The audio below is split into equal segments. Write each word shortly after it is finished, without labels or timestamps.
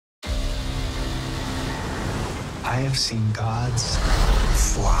I have seen gods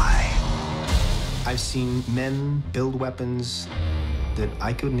fly. I've seen men build weapons that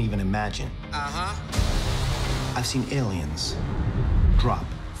I couldn't even imagine. I've seen aliens drop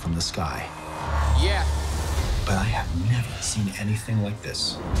from the sky. Yeah. But I have never seen anything like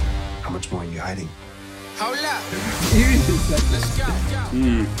this. How much more are you hiding? Hold up. Let's go.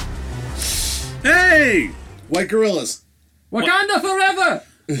 Hey! White gorillas. Wakanda forever!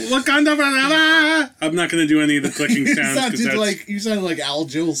 Wakanda forever! I'm not going to do any of the clicking sounds. You sounded like Al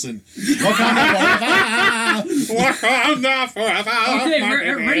Jolson. Wakanda forever. Okay,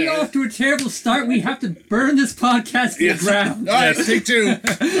 we're already off to a terrible start. We have to burn this podcast to the ground. All right, take two.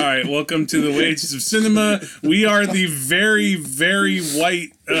 All right, welcome to the Wages of Cinema. We are the very, very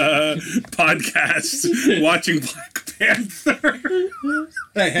white podcast watching Black Panther.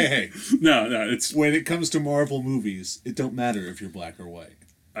 Hey. No, it's... When it comes to Marvel movies, it don't matter if you're black or white.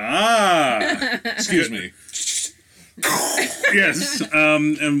 Excuse me. Yes,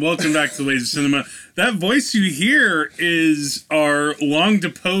 and welcome back to the Wages of Cinema. That voice you hear is our long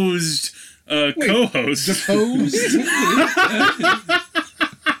deposed co-host. Deposed?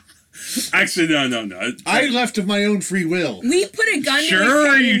 Actually, no. I left of my own free will. We put a gun to his Sure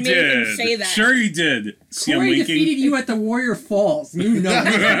head you and made him did. say that. Sure you did. See, I'm Corey winking. defeated you at the Warrior Falls. You know.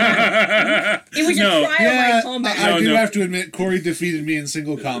 It was No. a trial by combat. I do No. have to admit, Corey defeated me in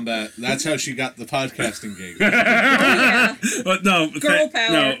single combat. That's how she got the podcasting gig. Yeah. But no, Girl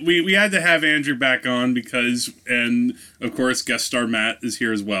power. no, we had to have Andrew back on because, and of course, guest star Matt is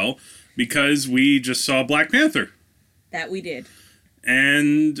here as well because we just saw Black Panther. That we did.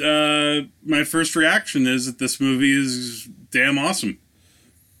 And my first reaction is that this movie is damn awesome.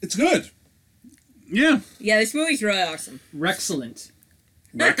 It's good. Yeah. Yeah, this movie's really awesome. Rexcellent.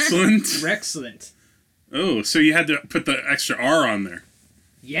 Excellent. Rexcellent. Oh, so you had to put the extra R on there.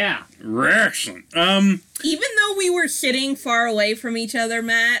 Yeah. Excellent. Even though we were sitting far away from each other,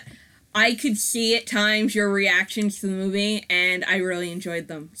 Matt, I could see at times your reactions to the movie, and I really enjoyed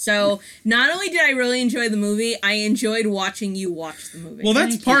them. So, not only did I really enjoy the movie, I enjoyed watching you watch the movie. Well,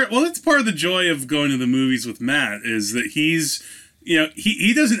 that's part of the joy of going to the movies with Matt is that he's,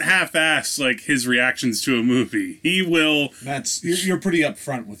 he doesn't half-ass like his reactions to a movie. He will. You're pretty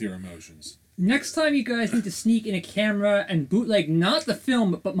upfront with your emotions. Next time you guys need to sneak in a camera and bootleg not the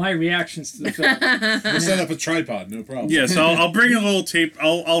film, but my reactions to the film. We'll set up a tripod, no problem. Yeah, so I'll bring a little tape.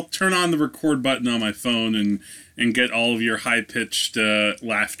 I'll turn on the record button on my phone and get all of your high-pitched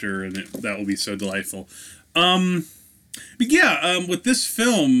laughter, and that will be so delightful. With this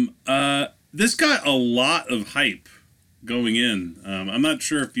film, this got a lot of hype going in. I'm not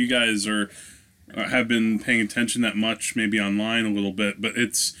sure if you guys have been paying attention that much, maybe online a little bit, but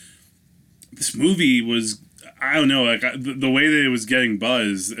this movie was, I don't know, like the way that it was getting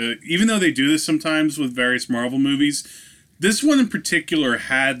buzz, even though they do this sometimes with various Marvel movies, this one in particular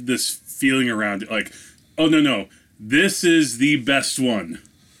had this feeling around it, like, oh no, this is the best one.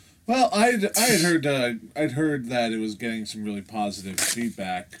 Well, I'd heard that it was getting some really positive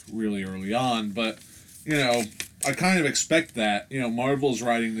feedback really early on, but I kind of expect that. Marvel's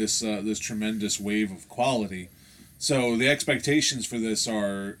riding this tremendous wave of quality, so the expectations for this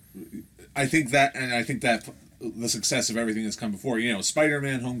are. I think that the success of everything that's come before.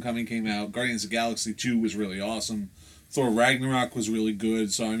 Spider-Man: Homecoming came out. Guardians of the Galaxy 2 was really awesome. Thor: Ragnarok was really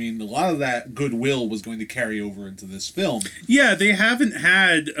good. So, a lot of that goodwill was going to carry over into this film. Yeah, they haven't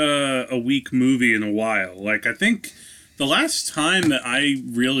had a weak movie in a while. Like, I think the last time that I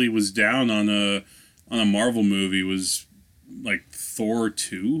really was down on a Marvel movie was, like, Thor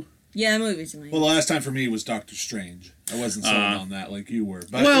 2. Yeah, that movie's amazing. Well, the last time for me was Doctor Strange. I wasn't sold on that like you were.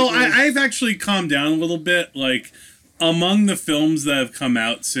 But I've actually calmed down a little bit. Like, among the films that have come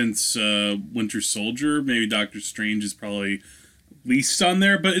out since Winter Soldier, maybe Doctor Strange is probably least on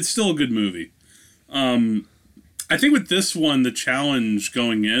there, but it's still a good movie. I think with this one, the challenge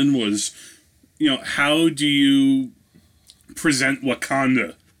going in was, how do you present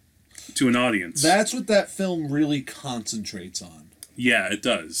Wakanda to an audience? That's what that film really concentrates on. Yeah, it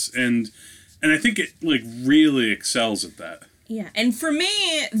does. And I think it really excels at that. Yeah, and for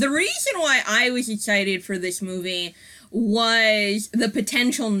me, the reason why I was excited for this movie was the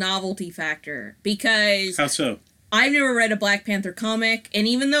potential novelty factor. Because How so? I've never read a Black Panther comic, and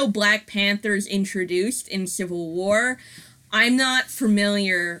even though Black Panther is introduced in Civil War, I'm not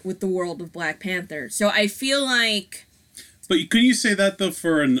familiar with the world of Black Panther. So I feel like... But couldn't you say that, though,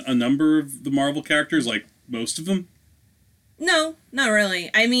 for a number of the Marvel characters, like most of them? No, not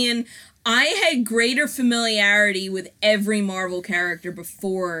really. I had greater familiarity with every Marvel character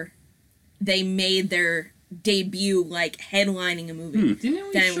before they made their debut, like headlining a movie.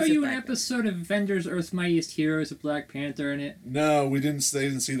 Didn't we show you an episode of Avengers: Earth's Mightiest Heroes with Black Panther in it? No, we didn't. They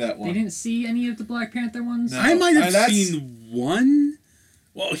didn't see that one. They didn't see any of the Black Panther ones. No. I might have seen one.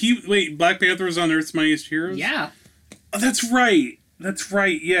 Well, Black Panther was on Earth's Mightiest Heroes? Yeah. Oh, that's right. That's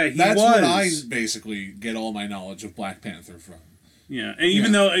right. Yeah, That's what I basically get all my knowledge of Black Panther from. Yeah, and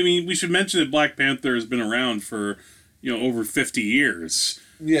even though, I mean, we should mention that Black Panther has been around for, over 50 years.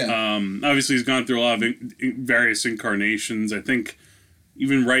 Yeah. Obviously, he's gone through a lot of various incarnations. I think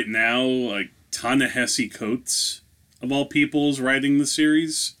even right now, like, Ta-Nehisi Coates, of all people, is writing the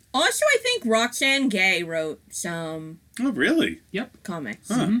series. Also, I think Roxane Gay wrote some... Oh, really? Yep. Comics.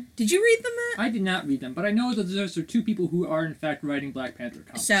 Huh. Mm-hmm. Did you read them, Matt? I did not read them, but I know that those are two people who are, in fact, writing Black Panther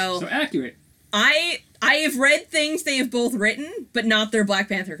comics. So accurate. I have read things they have both written, but not their Black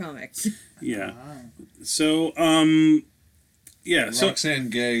Panther comics. Yeah. So, yeah. So Roxane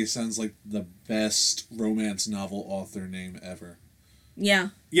Gay sounds like the best romance novel author name ever. Yeah.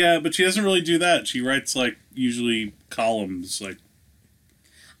 Yeah, but she doesn't really do that. She writes, like, usually columns, like...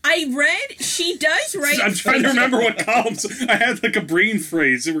 She does write... I'm trying to remember what columns... I had, like, a brain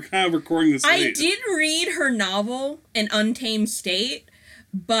freeze. We're kind of recording this late. I did read her novel, An Untamed State,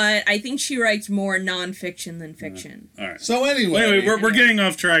 but I think she writes more non-fiction than fiction. All right. So anyway... we're getting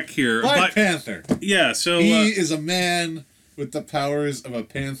off track here. Black Panther. Yeah, so... He is a man with the powers of a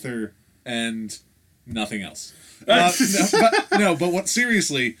panther and nothing else. But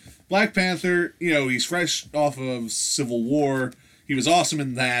seriously, Black Panther, he's fresh off of Civil War. He was awesome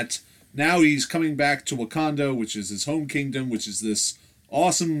in that. Now he's coming back to Wakanda, which is his home kingdom, which is this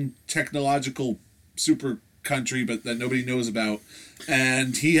awesome technological super country, but that nobody knows about.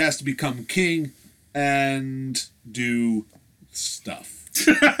 And he has to become king and do stuff.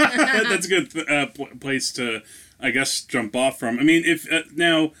 That's a good place to, I guess, jump off from. I mean,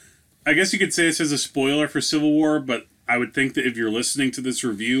 now, I guess you could say this as a spoiler for Civil War, but I would think that if you're listening to this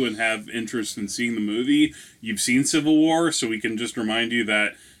review and have interest in seeing the movie, you've seen Civil War, so we can just remind you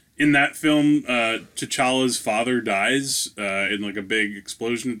that in that film, T'Challa's father dies in like a big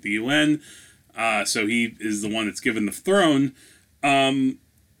explosion at the UN, so he is the one that's given the throne.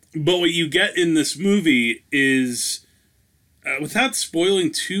 But what you get in this movie is, without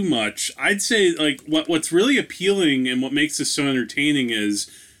spoiling too much, I'd say like what's really appealing and what makes this so entertaining is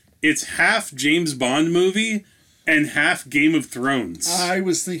it's half James Bond movie and half Game of Thrones. I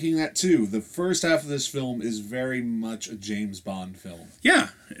was thinking that too. The first half of this film is very much a James Bond film. Yeah,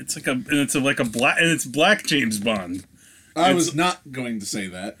 it's black James Bond. I was not going to say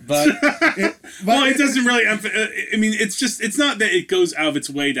that, but it doesn't really. I mean, it's not that it goes out of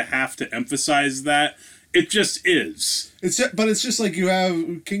its way to have to emphasize that. It just is. It's just like you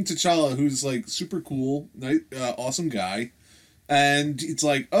have King T'Challa, who's like super cool, awesome guy. And it's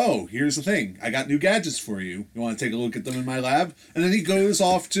like, oh, here's the thing. I got new gadgets for you. You want to take a look at them in my lab? And then he goes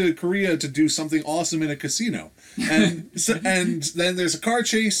off to Korea to do something awesome in a casino. And and then there's a car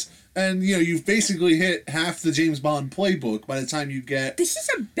chase. And, you've basically hit half the James Bond playbook by the time you get... This is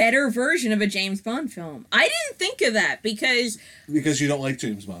a better version of a James Bond film. I didn't think of that because... Because you don't like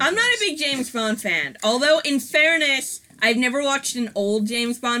James Bond. I'm not a big James Bond fan. Although, in fairness... I've never watched an old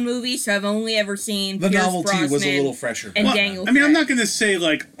James Bond movie, so I've only ever seen the Pierce novelty Brosnan was a little fresher. And Daniel I mean, Craig. I'm not going to say,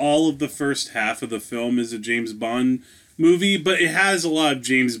 like, all of the first half of the film is a James Bond movie, but it has a lot of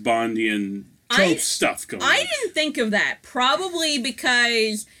James Bondian trope stuff going on. I didn't think of that. Probably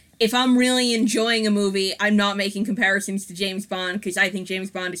because if I'm really enjoying a movie, I'm not making comparisons to James Bond, because I think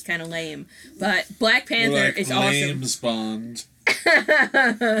James Bond is kind of lame. But Black Panther is awesome. James Bond.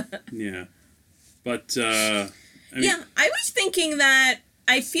 Yeah. But, I was thinking that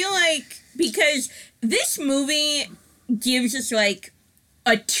I feel like because this movie gives us like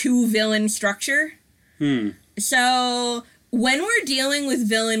a 2-villain structure. So when we're dealing with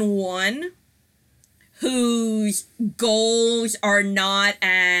villain 1, whose goals are not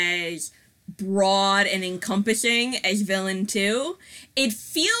as broad and encompassing as villain 2, it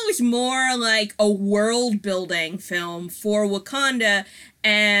feels more like a world-building film for Wakanda,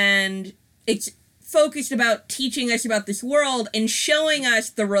 and it's focused about teaching us about this world and showing us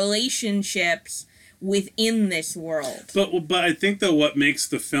the relationships within this world. But I think that what makes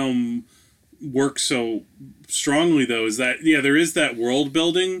the film work so strongly, though, is that, there is that world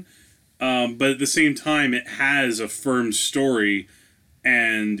building, but at the same time, it has a firm story,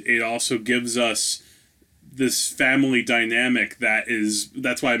 and it also gives us this family dynamic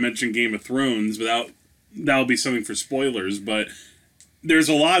that's why I mentioned Game of Thrones, that'll be something for spoilers, but there's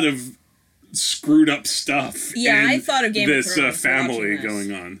a lot of screwed up stuff. Yeah, I thought of Game of Thrones. This family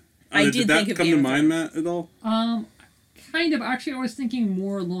going on. Did that think of come Game to of mind, Thrones. Matt, at all? Kind of. Actually, I was thinking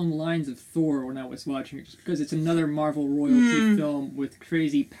more along the lines of Thor when I was watching it, just because it's another Marvel royalty film with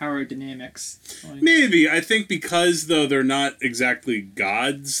crazy power dynamics. Maybe. I think because, though, they're not exactly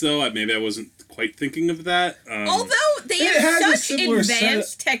gods, though, maybe I wasn't quite thinking of that. Although they have such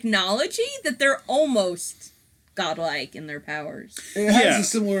advanced technology that they're almost godlike in their powers. It has a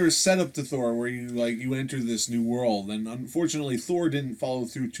similar setup to Thor, where you enter this new world, and unfortunately Thor didn't follow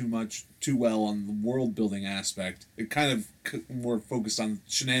through too well on the world building aspect. It kind of more focused on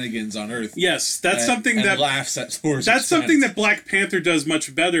shenanigans on Earth. Yes, that's something that laughs at Thor's That's expense. something that Black Panther does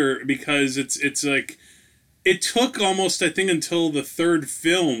much better, because it's like, it took almost, I think, until the third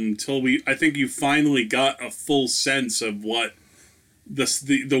film till I think you finally got a full sense of what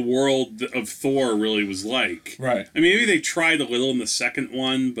the world of Thor really was like. Right. I mean, maybe they tried a little in the second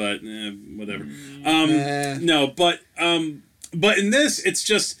one, but whatever. No, but in this, it's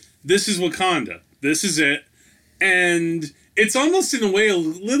just, this is Wakanda. This is it. And it's almost in a way a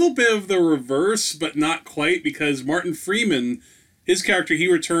little bit of the reverse, but not quite, because Martin Freeman, his character,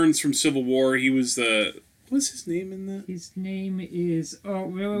 he returns from Civil War. He was what's his name in that? His name is...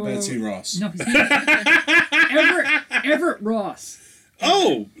 Betsy Ross. No, his name is Everett Ross.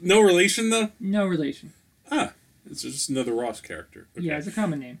 Oh, no relation, though? No relation. Ah, it's just another Ross character. Okay. Yeah, it's a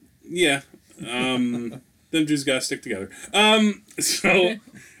common name. Yeah. Them Jews gotta stick together. No,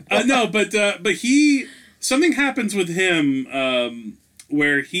 but something happens with him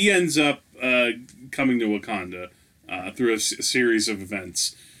where he ends up coming to Wakanda through a series of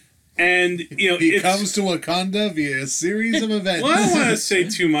events. And, he comes to Wakanda via a series of events. Well, I don't want to say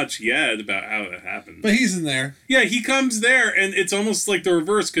too much yet about how it happened. But he's in there. Yeah, he comes there, and it's almost like the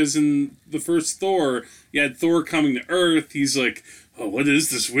reverse, because in the first Thor, you had Thor coming to Earth. He's like, oh, what is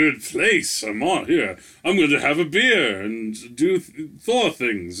this weird place I'm on here? I'm going to have a beer and do Thor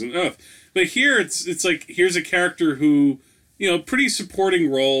things on Earth. But here, it's like, here's a character who, pretty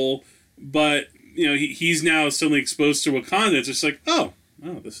supporting role, but, he's now suddenly exposed to Wakanda. It's just like, oh,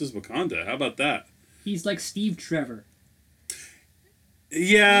 this is Wakanda. How about that? He's like Steve Trevor.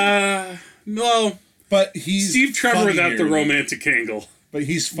 Yeah, well, but he's Steve Trevor without the romantic angle. But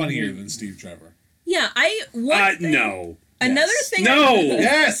he's funnier than Steve Trevor. Yeah, no. Another thing. No.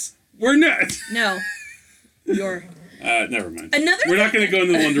 Yes. We're not. No. You're. Never mind. We're not going to go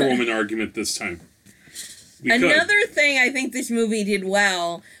into the Wonder Woman argument this time. Another thing I think this movie did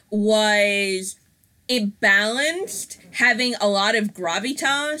well was it balanced having a lot of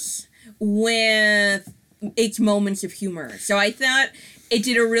gravitas with its moments of humor. So I thought it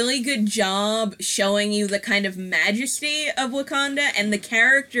did a really good job showing you the kind of majesty of Wakanda, and the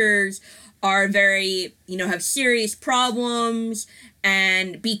characters are very, have serious problems,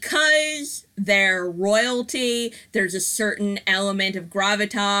 and because they're royalty, there's a certain element of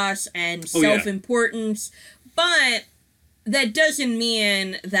gravitas and self-importance, but that doesn't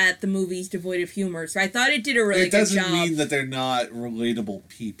mean that the movie's devoid of humor. So I thought it did a really good job. It doesn't mean that they're not relatable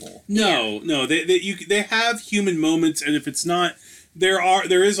people. No, they have human moments, and if it's not,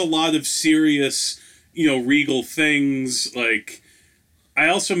 there is a lot of serious, regal things. Like, I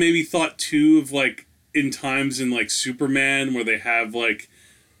also maybe thought too of like in times in like Superman where they have like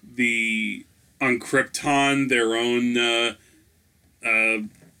on Krypton their own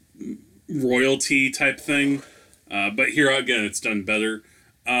royalty type thing. But here again, it's done better.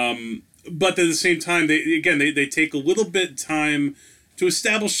 But at the same time, they take a little bit of time to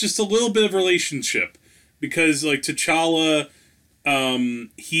establish just a little bit of relationship, because like T'Challa,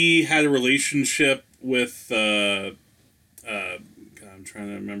 he had a relationship with I'm trying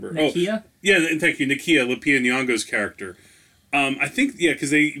to remember. Nakia? Oh, yeah, and thank you, Nakia, Lupita Nyong'o's character. I think because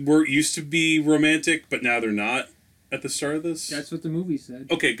they were used to be romantic, but now they're not at the start of this. That's what the movie said.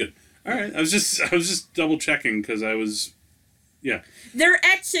 Okay, good. All right, I was just double checking because I was, yeah. They're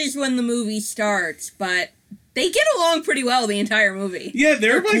exes when the movie starts, but they get along pretty well the entire movie. Yeah,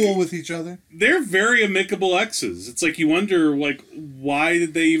 they're like, cool with each other. They're very amicable exes. It's like you wonder, like, why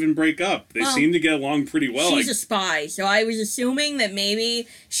did they even break up? They seem to get along pretty well. She's a spy, so I was assuming that maybe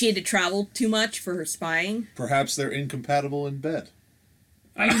she had to travel too much for her spying. Perhaps they're incompatible in bed.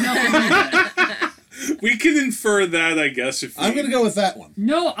 I do not believe that. We can infer that, I guess. I'm going to go with that one.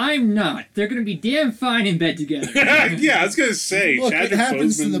 No, I'm not. They're going to be damn fine in bed together. Yeah, I was going to say. Look, Chadwick it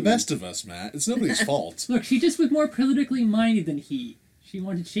happens Boseman. to the best of us, Matt. It's nobody's fault. Look, she just was more politically minded than he. She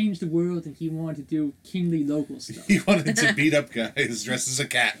wanted to change the world, and he wanted to do kingly local stuff. He wanted to beat up guys dressed as a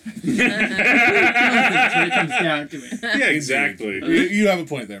cat. It comes down to it. Yeah, exactly. You have a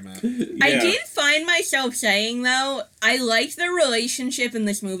point there, Matt. Yeah. I did find myself saying, though, I liked their relationship in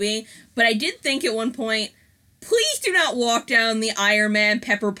this movie, but I did think at one point, please do not walk down the Iron Man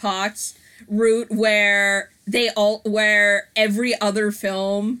Pepper Potts route where where every other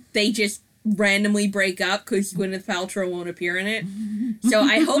film they just randomly break up because Gwyneth Paltrow won't appear in it. So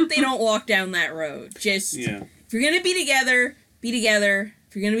I hope they don't walk down that road. Just if you're gonna be together, be together.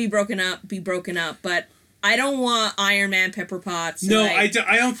 If you're gonna be broken up, be broken up. But I don't want Iron Man Pepper Potts. No, like,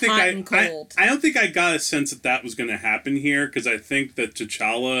 I don't think hot and cold. I don't think I got a sense that was going to happen here, because I think that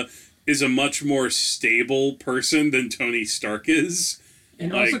T'Challa is a much more stable person than Tony Stark is.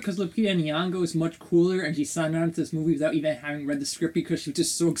 And also because Lupita Nyong'o is much cooler, and she signed on to this movie without even having read the script because she was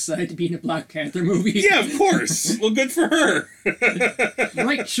just so excited to be in a Black Panther movie. Yeah, of course. Well, good for her.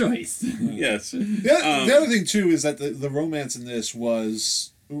 Right choice. Yes. The other thing too is that the romance in this was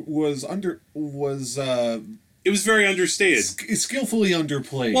it was very understated. Skillfully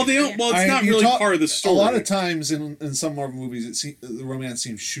underplayed. Well, it's not really part of the story. A lot of times in some Marvel movies, the romance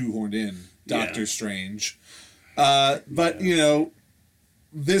seems shoehorned in. Doctor Strange, but you know,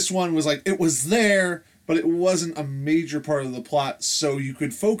 this one was like, it was there, but it wasn't a major part of the plot, so you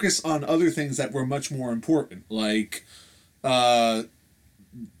could focus on other things that were much more important, like T'Challa's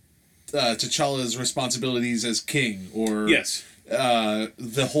responsibilities as king, or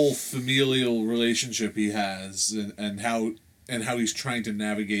the whole familial relationship he has, and how he's trying to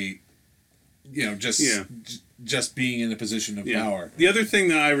navigate, you know, just being in a position of power. The other thing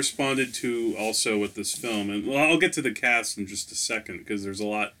that I responded to also with this film, and I'll get to the cast in just a second because there's a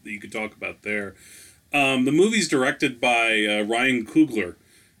lot that you could talk about there. The movie's directed by Ryan Coogler,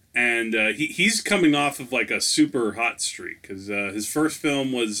 and he's coming off of like a super hot streak because his first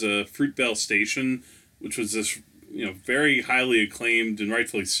film was Fruitvale Station, which was this very highly acclaimed and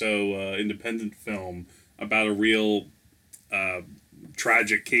rightfully so independent film about a real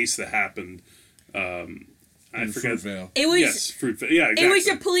tragic case that happened. I forget. Fruitvale. It was Fruitvale. Yeah, exactly. It was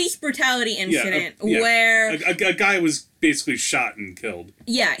a police brutality incident where a guy was basically shot and killed.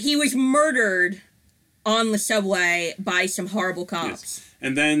 Yeah, he was murdered on the subway by some horrible cops. Yes.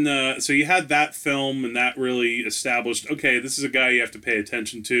 And then, so you had that film, and that really established, okay, this is a guy you have to pay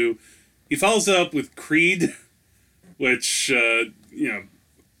attention to. He follows it up with Creed, which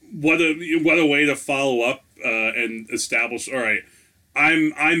what a way to follow up and establish. All right.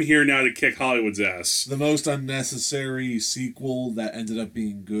 I'm here now to kick Hollywood's ass. The most unnecessary sequel that ended up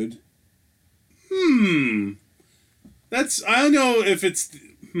being good. I don't know if it's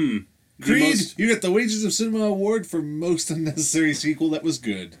Creed, you got the Wages of Cinema Award for most unnecessary sequel that was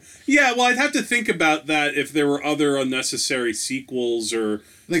good. Yeah, well, I'd have to think about that if there were other unnecessary sequels or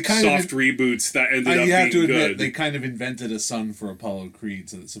soft reboots that ended up being good. You have to admit, they kind of invented a son for Apollo Creed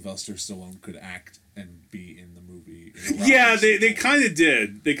so that Sylvester Stallone could act and be in the movie. Yeah, they kind of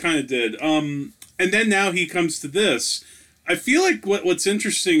did. They kind of did. And then now he comes to this. I feel like what's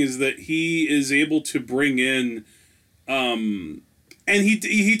interesting is that he is able to bring in... and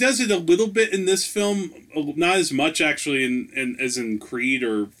he does it a little bit in this film, not as much actually as in Creed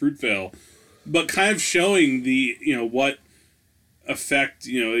or Fruitvale, but kind of showing the what effect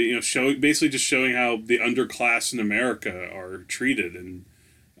basically just showing how the underclass in America are treated, and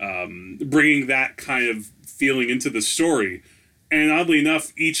bringing that kind of feeling into the story. And oddly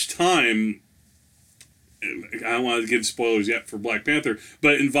enough, each time, I don't want to give spoilers yet for Black Panther,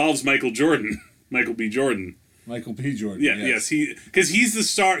 but it involves Michael B. Jordan. Michael B. Jordan. Yeah, yes. Because he's the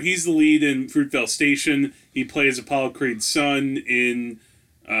star. He's the lead in Fruitvale Station. He plays Apollo Creed's son in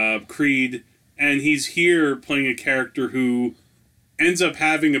Creed, and he's here playing a character who ends up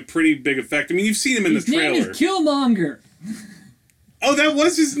having a pretty big effect. I mean, you've seen him in the trailer. His name is Killmonger. Oh, that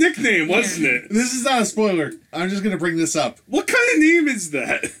was his nickname, wasn't it? This is not a spoiler. I'm just going to bring this up. What kind of name is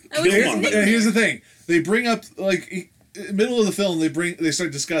that? Here's the thing. They bring up, middle of the film, they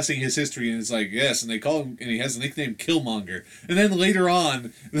start discussing his history, and it's like, yes, and they call him, and he has the nickname Killmonger. And then later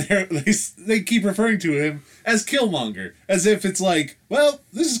on, they keep referring to him as Killmonger, as if it's like, well,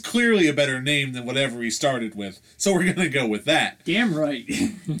 this is clearly a better name than whatever he started with, so we're gonna go with that. Damn right.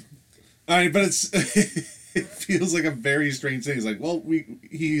 All right, but it feels like a very strange thing. It's like, well,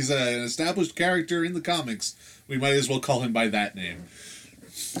 he's an established character in the comics. We might as well call him by that name.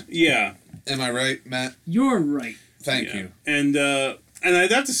 Yeah. Am I right, Matt? You're right. Thank you. And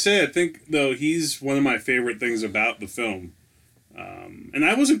I'd have to say, I think, though, he's one of my favorite things about the film. And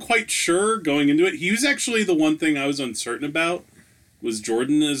I wasn't quite sure going into it. He was actually the one thing I was uncertain about, was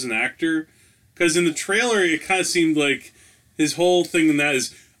Jordan as an actor. Because in the trailer, it kind of seemed like his whole thing in that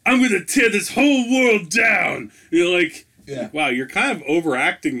is, I'm going to tear this whole world down! Wow, you're kind of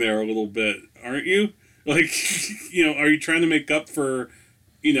overacting there a little bit, aren't you? Are you trying to make up for...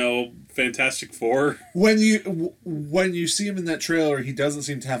 Fantastic Four. When you see him in that trailer, he doesn't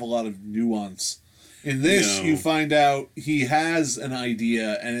seem to have a lot of nuance. In this, No. you find out he has an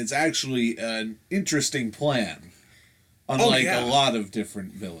idea, and it's actually an interesting plan. Unlike a lot of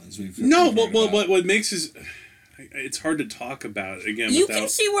different villains we've No, we've heard about. what makes his... It's hard to talk about, again, You without... can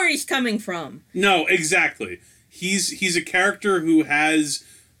see where he's coming from. No, exactly. He's a character who has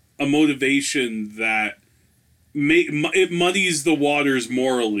a motivation that it muddies the waters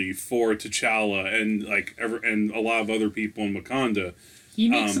morally for T'Challa and and a lot of other people in Wakanda. He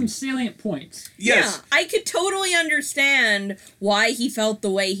makes some salient points. Yes. Yeah, I could totally understand why he felt the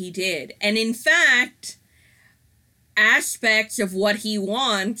way he did. And in fact, aspects of what he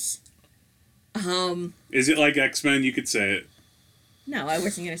wants, Is it like X-Men? You could say it. no, I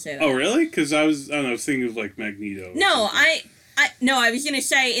wasn't going to say that. Oh, really? Because I was thinking of like Magneto. No, I was going to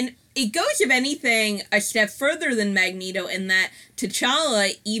say, and it goes, if anything, a step further than Magneto in that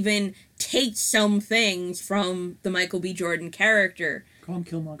T'Challa even takes some things from the Michael B. Jordan character. Call him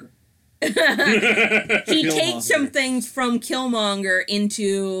Killmonger. He takes some things from Killmonger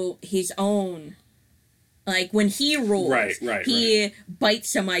into his own. Like, when he rules, he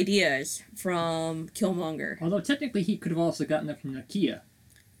bites some ideas from Killmonger. Although technically he could have also gotten that from Nakia.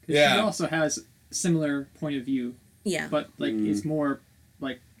 Because Yeah. she also has a similar point of view. Yeah. But, like, is more,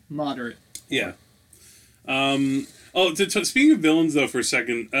 like, moderate. Yeah. Speaking of villains, though, for a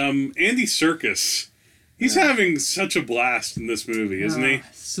second, Andy Serkis. He's having such a blast in this movie, isn't he?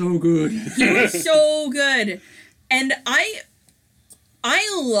 So good. He was so good. And I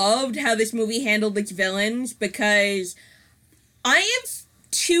loved how this movie handled its villains, because I have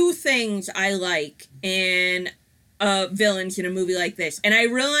two things I like in villains in a movie like this. And I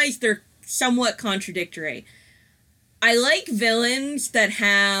realize they're somewhat contradictory. I like villains that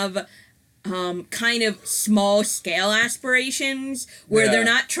have kind of small scale aspirations where they're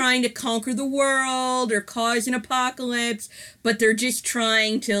not trying to conquer the world or cause an apocalypse, but they're just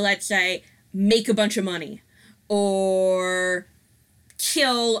trying to, let's say, make a bunch of money or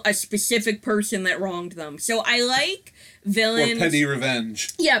kill a specific person that wronged them. So I like villains... Or petty revenge.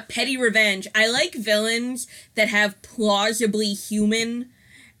 Yeah, petty revenge. I like villains that have plausibly human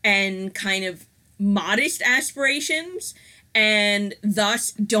and kind of modest aspirations, and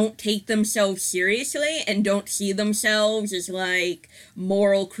thus don't take themselves seriously and don't see themselves as, like,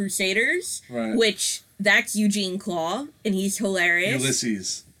 moral crusaders. Right. Which, that's Eugene Claw, and he's hilarious.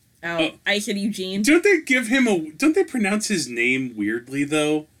 Ulysses. Oh, I said Eugene. Don't they pronounce his name weirdly,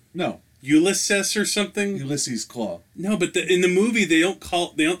 though? No. Ulysses or something? Ulysses Claw. No, but in the movie they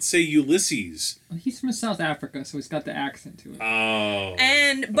don't say Ulysses. Well, he's from South Africa, so he's got the accent to it. Oh.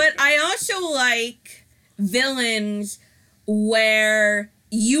 But I also like villains where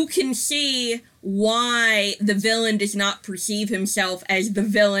you can see why the villain does not perceive himself as the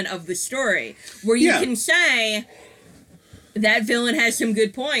villain of the story. Where you can say, that villain has some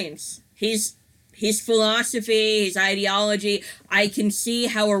good points. His philosophy, his ideology, I can see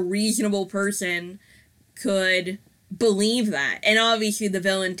how a reasonable person could believe that. And obviously the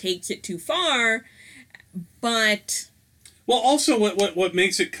villain takes it too far, but... Well, also what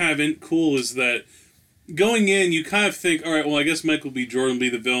makes it kind of cool is that going in, you kind of think, all right, well, I guess Michael B. Jordan will be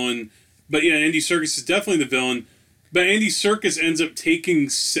the villain, but yeah, Andy Serkis is definitely the villain. But Andy Serkis ends up taking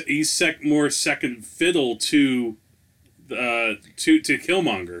more second fiddle to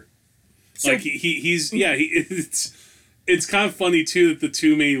Killmonger. So, like it's kind of funny too that the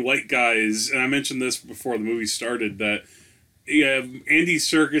two main white guys, and I mentioned this before the movie started, that you have Andy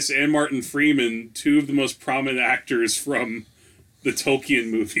Serkis and Martin Freeman, two of the most prominent actors from the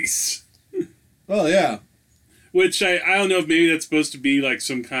Tolkien movies. Oh, yeah. Which I don't know if maybe that's supposed to be like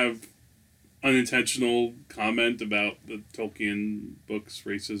some kind of unintentional comment about the Tolkien books,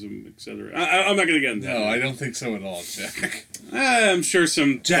 racism, etc. I'm not going to get into that. No, I don't think so at all, Jack. I'm sure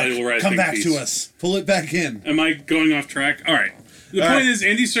some Jack, will write come a back piece. to us. Pull it back in. Am I going off track? All right. The point is,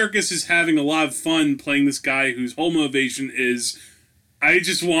 Andy Serkis is having a lot of fun playing this guy whose whole motivation is, I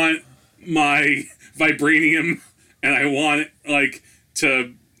just want my vibranium, and I want it, like,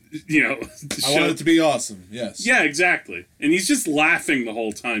 to, you know... I want it to be awesome, yes. Yeah, exactly. And he's just laughing the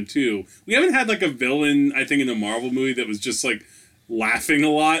whole time, too. We haven't had, like, a villain, I think, in a Marvel movie that was just, like, laughing a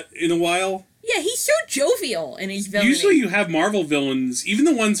lot in a while. Yeah, he's so jovial in his villainy. Usually you have Marvel villains, even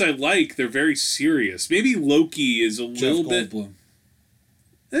the ones I like, they're very serious. Maybe Loki is a little bit... Goldblum.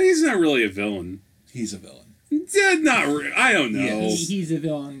 He's not really a villain. He's a villain. I don't know. Yeah, He's a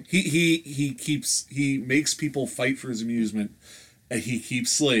villain. He makes people fight for his amusement. And he keeps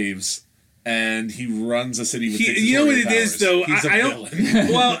slaves, and he runs a city with You know what it powers. is, though? He's a I don't.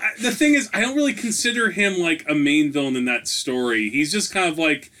 villain. Well, the thing is, I don't really consider him like a main villain in that story. He's just kind of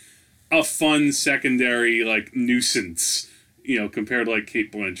like a fun secondary like nuisance, you know, compared to like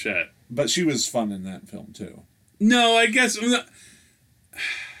Cate Blanchett. But she was fun in that film too. No, I guess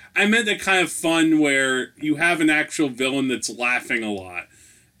I meant the kind of fun where you have an actual villain that's laughing a lot,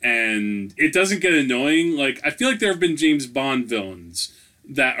 and it doesn't get annoying. Like, I feel like there have been James Bond villains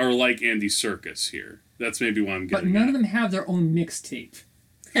that are like Andy Serkis here. That's maybe what I'm getting. But none of them have their own mixtape.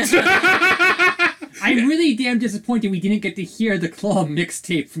 I'm really damn disappointed we didn't get to hear the Claw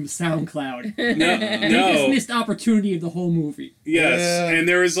mixtape from SoundCloud. No. This missed opportunity of the whole movie. Yes, Yeah. and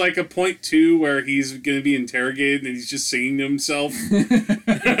there was like a point too where he's going to be interrogated and he's just singing to himself,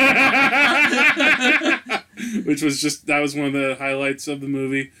 which was that was one of the highlights of the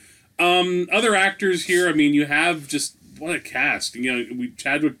movie. Other actors here, I mean, you have just what a cast.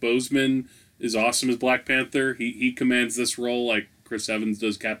 Chadwick Boseman is awesome as Black Panther. He commands this role like Chris Evans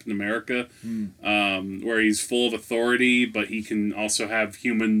does Captain America, where he's full of authority, but he can also have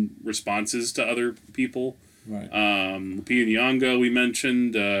human responses to other people. Right. Lupita Nyong'o, we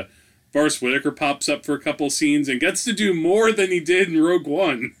mentioned. Forrest Whitaker pops up for a couple scenes and gets to do more than he did in Rogue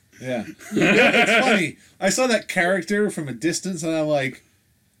One. Yeah. It's funny. I saw that character from a distance, and I'm like,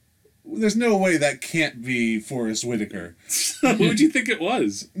 there's no way that can't be Forrest Whitaker. What would you think it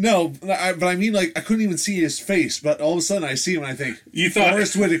was? No, but I mean, like, I couldn't even see his face, but all of a sudden I see him and I think, You thought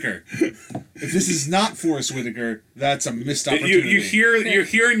Forrest Whitaker. If this is not Forrest Whitaker, that's a missed opportunity. You hear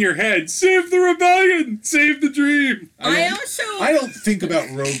in your head, save the rebellion, save the dream. I don't think about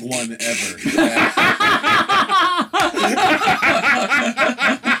Rogue One ever.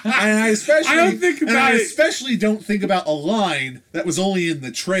 And I especially don't think about a line that was only in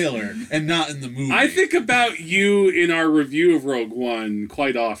the trailer and not in the movie. I think about you in our review of Rogue One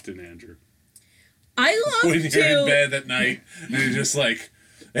quite often, Andrew. I love when you're in bed at night and you're just like,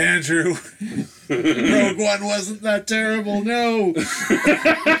 Andrew, Rogue One wasn't that terrible. No.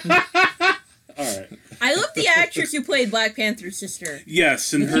 All right. I love the actress who played Black Panther's sister.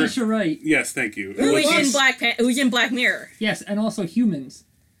 Yes, and Natasha Wright. Yes, thank you. Who was in Black Mirror. Yes, and also Humans.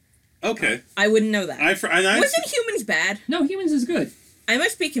 Okay. I wouldn't know that. Wasn't Humans bad? No, Humans is good. I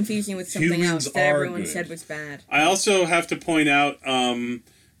must be confusing with something Humans else that are everyone good. said was bad. I also have to point out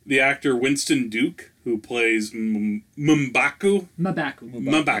the actor Winston Duke, who plays M'Baku.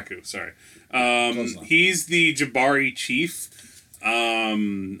 M'Baku, sorry. He's the Jabari chief.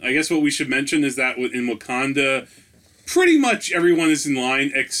 I guess what we should mention is that in Wakanda, pretty much everyone is in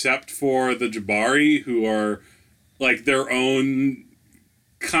line except for the Jabari, who are like their own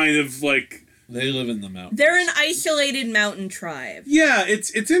kind of like... They live in the mountains. They're an isolated mountain tribe. Yeah,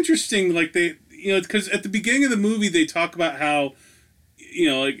 it's interesting. Like because at the beginning of the movie they talk about how,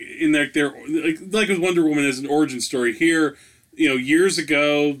 like in their like with Wonder Woman as an origin story here, years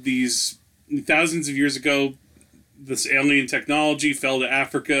ago, thousands of years ago, this alien technology fell to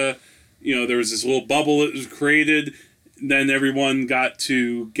Africa. There was this little bubble that was created. Then everyone got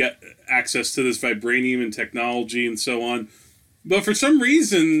to get access to this vibranium and technology and so on. But for some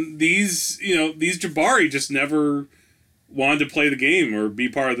reason, these Jabari just never wanted to play the game or be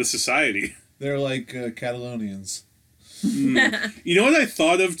part of the society. They're like Catalonians. You know what I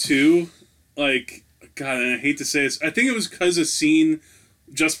thought of too? Like, God, and I hate to say this. I think it was because a scene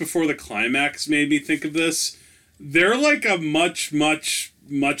just before the climax made me think of this. They're like a much, much,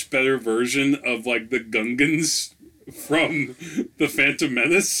 much better version of like the Gungans from the Phantom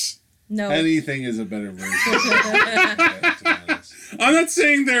Menace. No. Anything is a better version. I'm not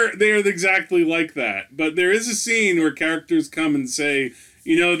saying they're exactly like that, but there is a scene where characters come and say,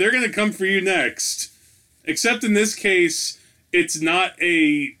 they're going to come for you next. Except in this case, it's not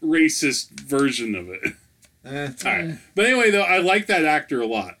a racist version of it. All right. But anyway, though, I like that actor a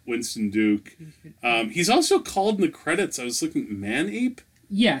lot, Winston Duke. He's also called in the credits, I was looking, Man-Ape?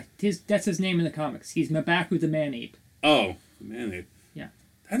 Yeah, that's his name in the comics. He's M'Baku the Man-Ape. Oh, the Man-Ape. Yeah.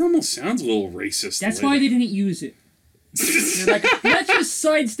 That almost sounds a little racist. That's why they didn't use it. They're like, let's just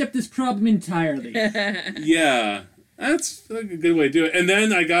sidestep this problem entirely. Yeah, that's a good way to do it. And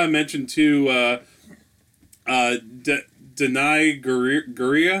then I gotta mention too, Denai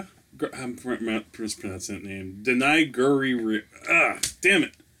Guria. I'm mispronouncing that name. Denai Guria. Damn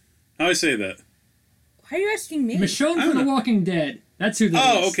it! How do I say that? Why are you asking me? Michonne from The Walking Dead. That's who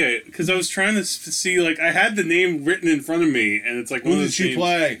that is. Oh, okay. Because I was trying to see, like, I had the name written in front of me, and it's like one Who of did those she names.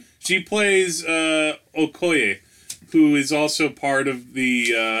 play? She plays Okoye, who is also part of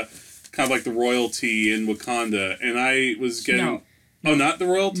the kind of like the royalty in Wakanda. And I was getting... No. Oh, not the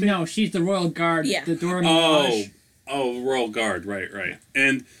royalty? No, she's the Royal Guard. Yeah. The Dora Milaje. Oh, Royal Guard. Right.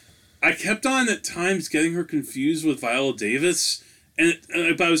 And I kept on at times getting her confused with Viola Davis. And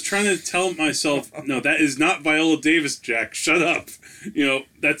I was trying to tell myself, no, that is not Viola Davis, Jack. Shut up.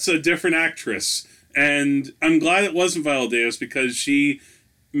 That's a different actress. And I'm glad it wasn't Viola Davis because she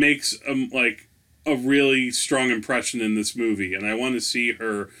makes like a really strong impression in this movie, and I want to see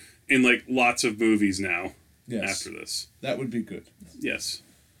her in like lots of movies now. Yes. After this, that would be good. Yes,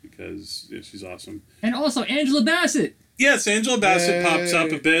 because she's awesome. And also Angela Bassett. Yes, Angela Bassett pops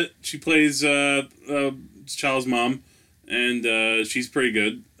up a bit. She plays T'Challa's mom, and she's pretty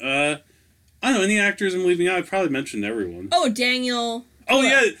good. I don't know any actors I'm leaving out. I probably mentioned everyone. Oh, Daniel. Oh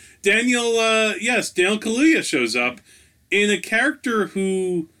yeah, Daniel. Yes, Daniel Kaluuya shows up in a character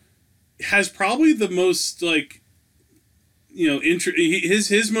who has probably the most like,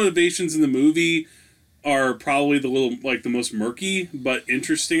 his motivations in the movie are probably the most murky but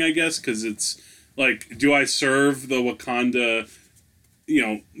interesting, I guess, because it's like, do I serve the Wakanda,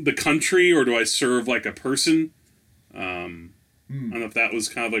 the country, or do I serve like a person? I don't know if that was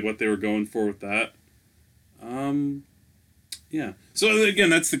kind of like what they were going for with that. Yeah. So again,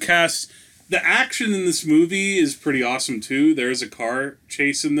 that's the cast. The action in this movie is pretty awesome too. There's a car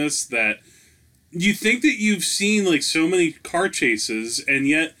chase in this that you think that you've seen like so many car chases, and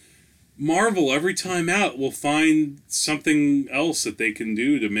yet Marvel every time out will find something else that they can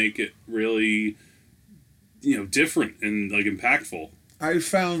do to make it really, different and like impactful. I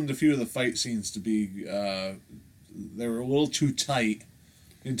found a few of the fight scenes to be they were a little too tight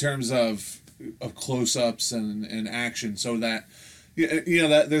in terms of close-ups and action, so that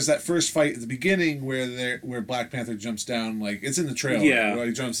that there's that first fight at the beginning where Black Panther jumps down, like it's in the trailer, where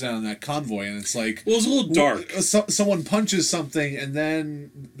he jumps down that convoy, and it's like, well, it's a little dark. Someone punches something, and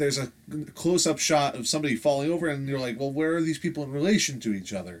then there's a close-up shot of somebody falling over, and you're like, well, where are these people in relation to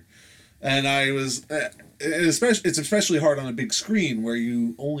each other? And it's especially hard on a big screen where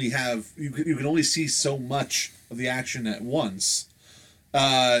you only have you can only see so much of the action at once.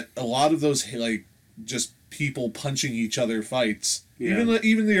 A lot of those like just people punching each other fights,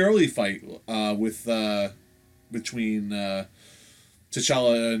 even the early fight with between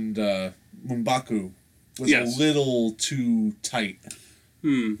T'Challa and M'Baku was a little too tight.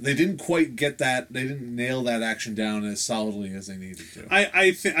 They didn't quite get that. They didn't nail that action down as solidly as they needed to.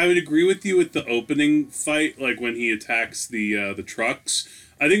 I would agree with you with the opening fight, like when he attacks the trucks.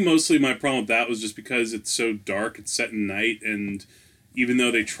 I think mostly my problem with that was just because it's so dark. It's set in night, and even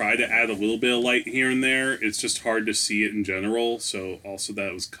though they try to add a little bit of light here and there, it's just hard to see it in general. So also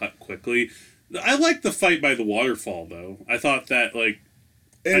that was cut quickly. I like the fight by the waterfall though. I thought that like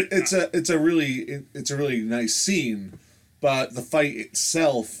it's a really nice scene, but the fight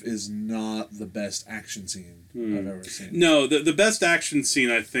itself is not the best action scene I've ever seen. No, the best action scene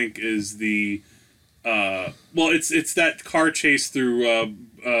I think is the it's that car chase through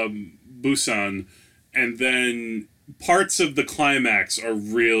Busan, and then parts of the climax are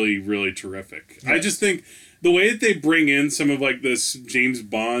really, really terrific. Yes. I just think the way that they bring in some of like this James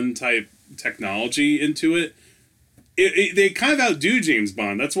Bond type technology into it, they kind of outdo James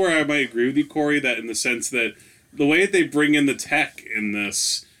Bond. That's where I might agree with you, Corey, that in the sense that the way that they bring in the tech in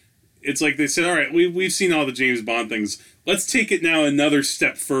this, it's like they said, all right, we've seen all the James Bond things. Let's take it now another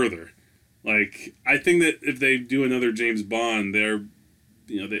step further. Like, I think that if they do another James Bond, they're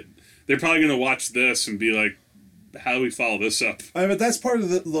probably going to watch this and be like, how do we follow this up? But that's part of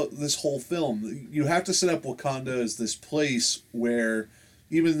this whole film. You have to set up Wakanda as this place where,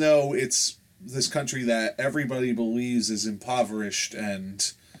 even though it's this country that everybody believes is impoverished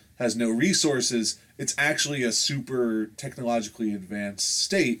and has no resources, it's actually a super technologically advanced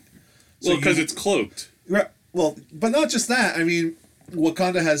state. Well, because it's cloaked. Right. Well, but not just that. I mean,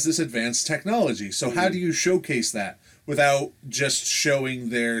 Wakanda has this advanced technology. So how do you showcase that without just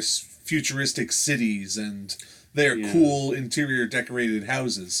showing their futuristic cities and their cool interior decorated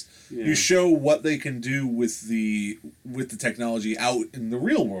houses? You show what they can do with the technology out in the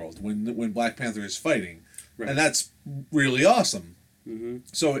real world when Black Panther is fighting, and that's really awesome. Mm-hmm.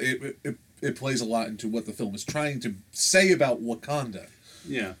 So it plays a lot into what the film is trying to say about Wakanda.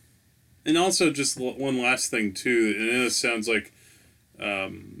 Yeah, and also just one last thing too, and it sounds like a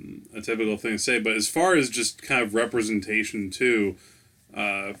typical thing to say, but as far as just kind of representation too.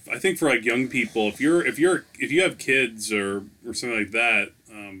 I think for like young people, if you have kids or something like that,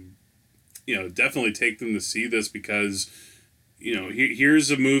 definitely take them to see this because,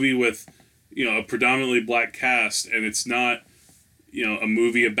 here's a movie with, a predominantly black cast, and it's not, a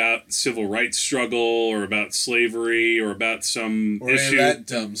movie about civil rights struggle or about slavery or about some issue. Or that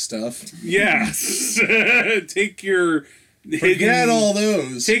dumb stuff. Yeah. Forget all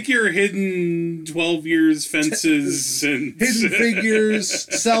those. Take your hidden 12 years fences and hidden figures,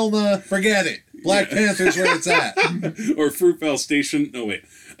 Selma. Forget it. Black Panther's where it's at. Or Fruitvale Station. No, wait.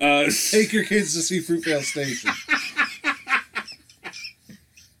 Take your kids to see Fruitvale Station.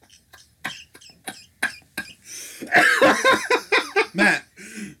 Matt,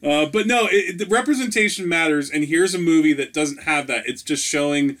 But no, the representation matters, and here's a movie that doesn't have that. It's just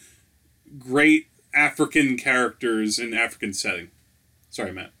showing great African characters in African setting.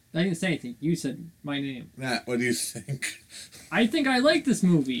 Sorry, Matt. I didn't say anything. You said my name. Matt, what do you think? I think I like this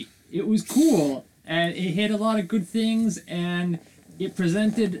movie. It was cool, and it hit a lot of good things, and it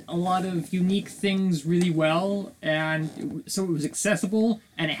presented a lot of unique things really well, and so it was accessible,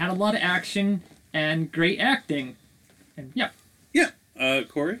 and it had a lot of action and great acting. And yeah. Yeah.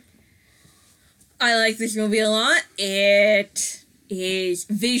 Corey? I like this movie a lot. It is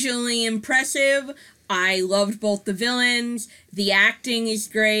visually impressive. I loved both the villains. The acting is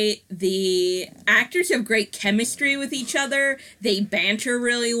great. The actors have great chemistry with each other. They banter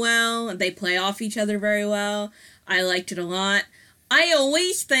really well. They play off each other very well. I liked it a lot. I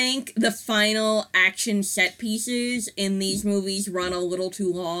always think the final action set pieces in these movies run a little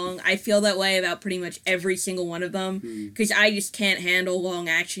too long. I feel that way about pretty much every single one of them because I just can't handle long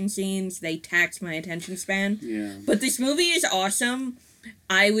action scenes. They tax my attention span. Yeah. But this movie is awesome.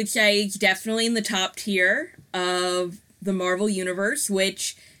 I would say it's definitely in the top tier of the Marvel Universe,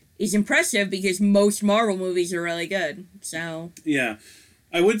 which is impressive because most Marvel movies are really good. So Yeah.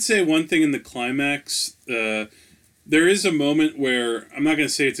 I would say one thing in the climax, there is a moment where, I'm not going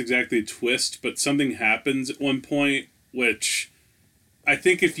to say it's exactly a twist, but something happens at one point, which I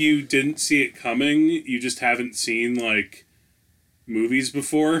think if you didn't see it coming, you just haven't seen, like, movies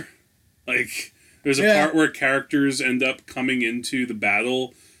before. Like, there's a part where characters end up coming into the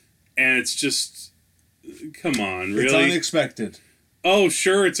battle, and it's just, come on, really? It's unexpected. Oh,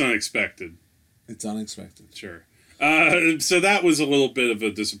 sure, it's unexpected. It's unexpected. Sure. So that was a little bit of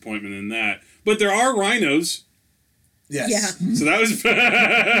a disappointment in that. But there are rhinos. Yes. Yeah. So that was...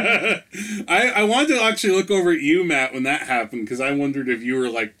 I wanted to actually look over at you, Matt, when that happened, because I wondered if you were,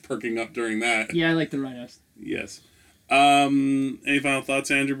 like, perking up during that. Yeah, I like the rhinos. Yes. Any final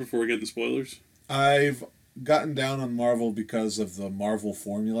thoughts, Andrew, before we get into spoilers? I've gotten down on Marvel because of the Marvel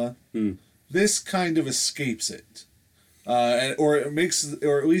formula. This kind of escapes it. Or at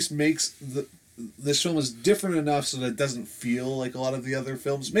least makes this film is different enough so that it doesn't feel like a lot of the other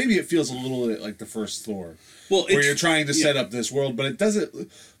films. Maybe it feels a little bit like the first Thor, where you're trying to set up this world, but it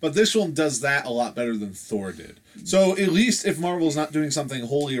doesn't. But this film does that a lot better than Thor did. So at least if Marvel's not doing something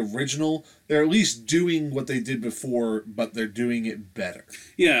wholly original, they're at least doing what they did before, but they're doing it better.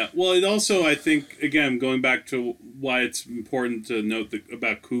 Yeah, well, it also, I think, again, going back to why it's important to note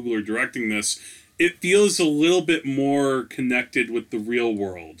about Coogler directing this, it feels a little bit more connected with the real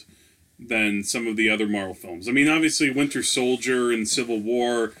world than some of the other Marvel films. I mean, obviously, Winter Soldier and Civil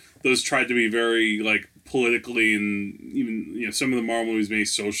War, those tried to be very, like, politically and even, some of the Marvel movies may be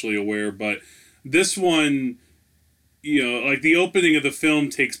socially aware, but this one, like, the opening of the film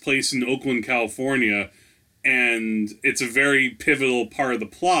takes place in Oakland, California, and it's a very pivotal part of the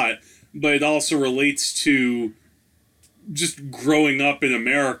plot, but it also relates to just growing up in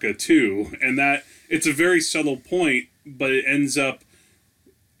America, too, and that it's a very subtle point, but it ends up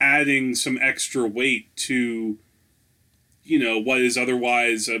adding some extra weight to, what is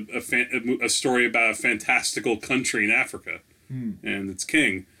otherwise a story about a fantastical country in Africa and its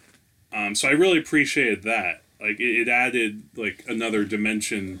king. So I really appreciated that. Like, it added, like, another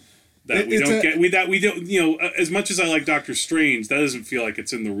dimension that we don't, as much as I like Doctor Strange, that doesn't feel like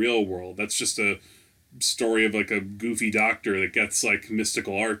it's in the real world. That's just a story of, like, a goofy doctor that gets, like,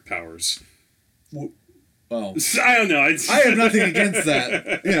 mystical art powers. Well, I don't know. I have nothing against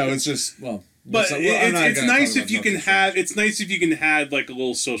that. It's just, but it's nice if you can have. It's nice if you can have, like, a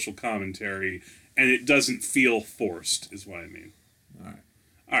little social commentary, and it doesn't feel forced. Is what I mean.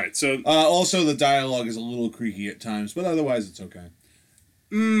 All right. So also the dialogue is a little creaky at times, but otherwise it's okay.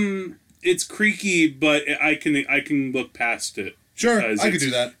 It's creaky, but I can look past it. Sure, I could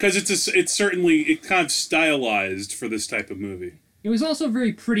do that because it's certainly kind of stylized for this type of movie. It was also a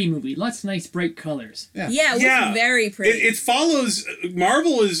very pretty movie. Lots of nice, bright colors. Yeah, it was very pretty. It follows...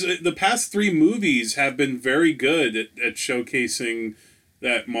 Marvel is... The past 3 movies have been very good at showcasing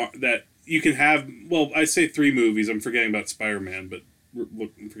that you can have... Well, I say 3 movies. I'm forgetting about Spider-Man, but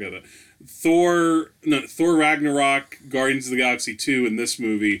forget that. Thor Ragnarok, Guardians of the Galaxy 2, and this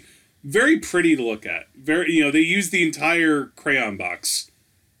movie. Very pretty to look at. Very, they use the entire crayon box.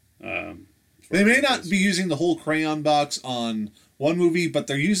 They may not be using the whole crayon box on one movie, but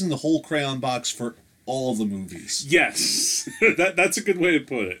they're using the whole crayon box for all the movies. Yes. That's a good way to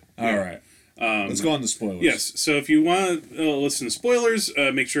put it. All right. Let's go on to spoilers. Yes. So if you want to listen to spoilers,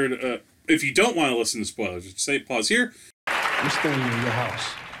 make sure to... if you don't want to listen to spoilers, just say pause here. I'm standing in your house,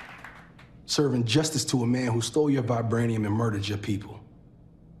 serving justice to a man who stole your vibranium and murdered your people.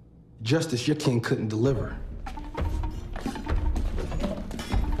 Justice your king couldn't deliver.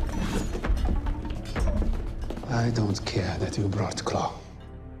 I don't care that you brought Claw.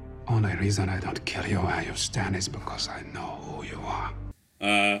 Only reason I don't kill you where you stand is because I know who you are.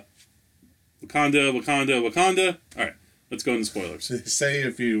 Wakanda. All right, let's go into spoilers. Say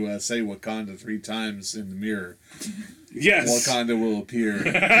if you say Wakanda 3 times in the mirror, yes, Wakanda will appear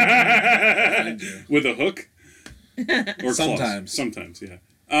behind you. With a hook. Or sometimes, claws. Sometimes, yeah.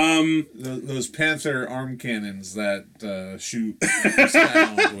 Those Panther arm cannons that shoot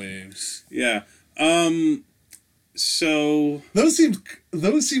sound waves. Yeah. So those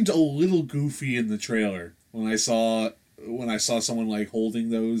seemed a little goofy in the trailer when I saw someone like holding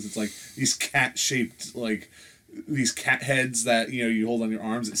those. It's like these cat shaped these cat heads that you hold on your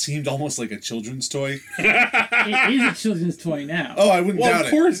arms. It seemed almost like a children's toy. It is a children's toy now. Oh, I wouldn't doubt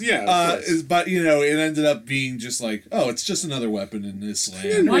of course, it. Yeah. Of course. But it ended up being just like, oh, it's just another weapon in this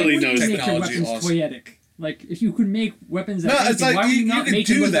land. Why really wouldn't you make your technology weapons awesome. toyetic? Like, if you could make weapons that No, it's like why would you not can make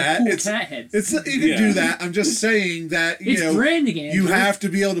do them that. Cool cat heads? You can do that. I'm just saying that It's branding, Andrew. you have to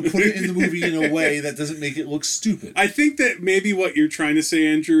be able to put it in the movie in a way that doesn't make it look stupid. I think that maybe what you're trying to say,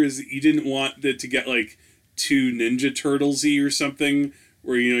 Andrew, is that you didn't want it to get like too Ninja Turtles-y or something,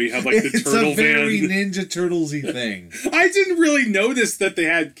 where you have like the it's turtle a very van. Ninja Turtles-y thing. I didn't really notice that they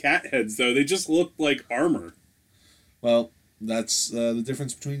had cat heads though. They just looked like armor. Well, that's the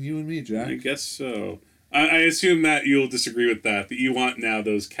difference between you and me, Jack. I guess so. I assume that you'll disagree with that. That you want now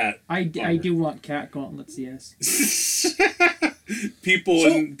those cat. I do want cat gauntlets. Yes. people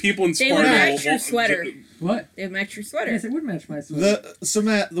in They would Sparta match your sweater. What? They would match your sweater. Yes, it would match my sweater. So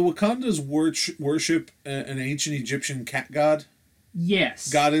Matt, the Wakandas worship an ancient Egyptian cat god? Yes.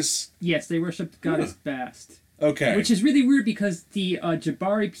 Goddess? Yes, they worship the goddess Bast. Okay. Which is really weird because the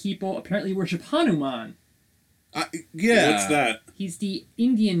Jabari people apparently worship Hanuman. Yeah. What's that? He's the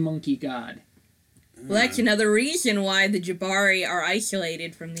Indian monkey god. Well, that's another reason why the Jabari are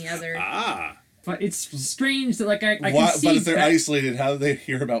isolated from the other. Ah. But it's strange that I can see. But if they're isolated, how do they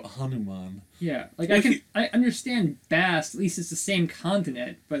hear about Hanuman? Yeah, Well, I understand Bast. At least it's the same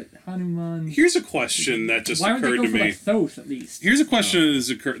continent, but Hanuman. Here's a question that just Why would occurred they go to for me. like Thoth at least? Here's a question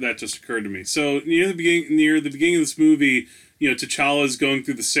that just occurred to me. So near the beginning of this movie, T'Challa is going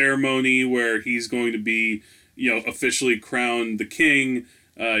through the ceremony where he's going to be, officially crowned the king.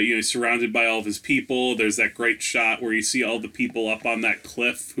 He's surrounded by all of his people. There's that great shot where you see all the people up on that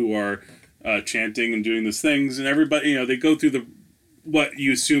cliff who are chanting and doing these things, and everybody, they go through what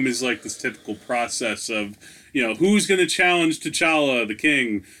you assume is like this typical process of, who's going to challenge T'Challa, the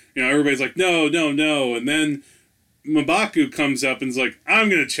king. Everybody's like, no, and then M'Baku comes up and is like, I'm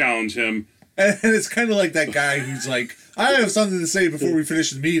going to challenge him. And it's kind of like that guy who's like, I have something to say before we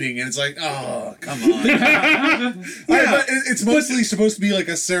finish the meeting, and it's like, oh, come on. But it's mostly supposed to be like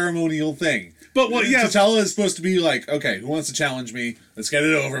a ceremonial thing. But T'Challa is supposed to be like, okay, who wants to challenge me? Let's get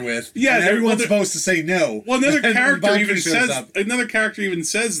it over with. Yeah, and everyone's supposed to say no. Well, another And character M'Baku even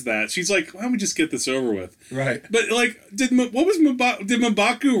says that. She's like, why don't we just get this over with? Right. But like, did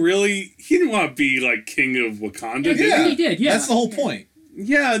M'Baku really? He didn't want to be like king of Wakanda. Yeah, he did. Yeah, that's the whole point.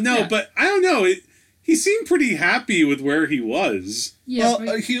 Yeah, no, Yeah. but I don't know. He seemed pretty happy with where he was. Yeah,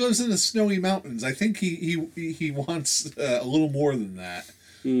 Well, he lives in the snowy mountains. I think he wants a little more than that.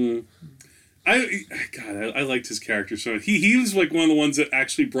 I liked his character so much. He was like one of the ones that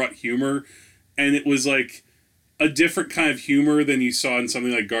actually brought humor, and it was like a different kind of humor than you saw in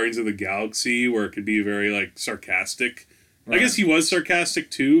something like Guardians of the Galaxy, where it could be very like sarcastic. Right. I guess he was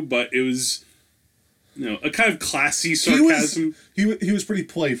sarcastic too, but it was a kind of classy sarcasm. He was pretty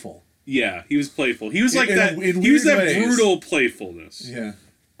playful. Yeah, he was playful. He was like in he was that ways. brutal playfulness. Yeah.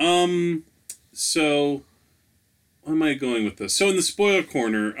 So where am I going with this? So in the spoiler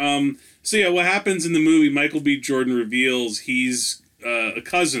corner, what happens in the movie, Michael B. Jordan reveals he's a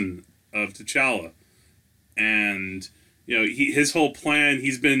cousin of T'Challa. And, his whole plan, he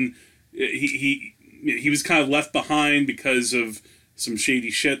was kind of left behind because of some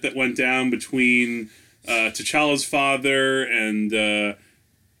shady shit that went down between T'Challa's father and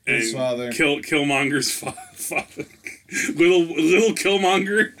his father. Killmonger's father. little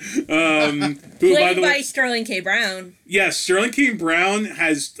Killmonger. Who, Played by Sterling K. Brown. Yes, Sterling K. Brown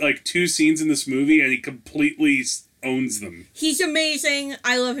has like 2 scenes in this movie, and he completely owns them. He's amazing.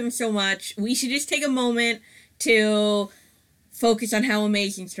 I love him so much. We should just take a moment to focus on how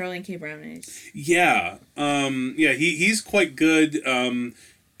amazing Sterling K. Brown is. Yeah. He's quite good. And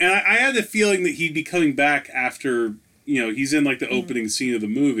I had the feeling that he'd be coming back after, he's in like the opening scene of the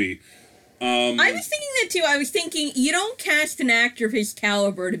movie. I was thinking that too. I was thinking you don't cast an actor of his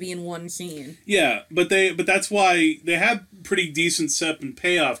caliber to be in one scene. Yeah, but that's why they have pretty decent setup and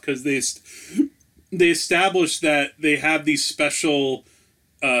payoff, because they established that they have these special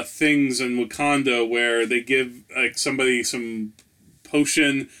things in Wakanda where they give like somebody some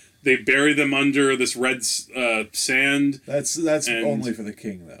potion. They bury them under this red sand. That's only for the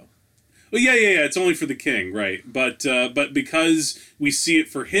king, though. Well, yeah. It's only for the king, right? But because we see it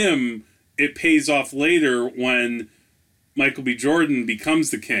for him, it pays off later when Michael B. Jordan becomes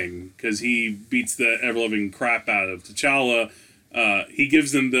the king because he beats the ever-loving crap out of T'Challa. He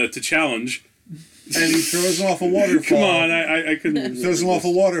gives them the challenge. And he throws him off a waterfall. Come on, I couldn't. Throws him off a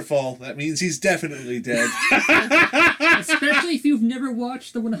waterfall. That means he's definitely dead. Especially if you've never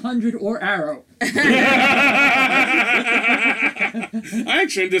watched The 100 or Arrow. I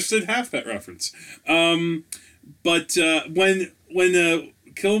actually understood half that reference. But when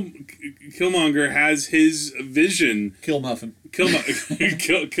Killmonger has his vision, Killmuffin.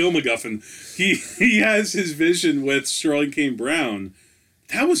 Killmacguffin, he has his vision with Sterling K. Brown.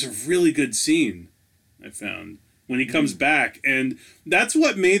 That was a really good scene, I found, when he comes back. And that's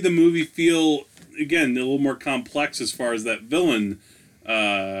what made the movie feel, again, a little more complex as far as that villain,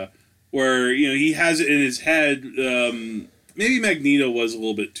 where, he has it in his head. Maybe Magneto was a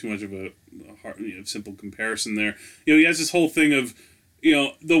little bit too much of a simple comparison there. He has this whole thing of,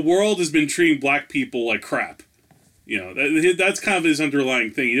 the world has been treating black people like crap. That's kind of his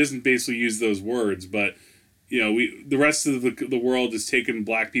underlying thing. He doesn't basically use those words, but... the rest of the world has taken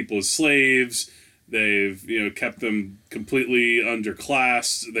black people as slaves. They've, kept them completely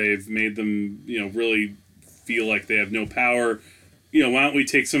underclassed. They've made them, really feel like they have no power. Why don't we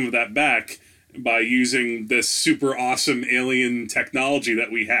take some of that back by using this super awesome alien technology that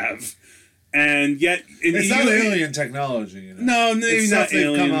we have? And yet... It's not alien technology, No, maybe it's not stuff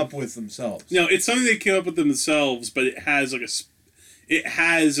alien. they've come up with themselves. No, it's something they came up with themselves, but it has a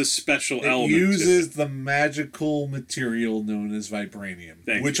special element. It uses the magical material known as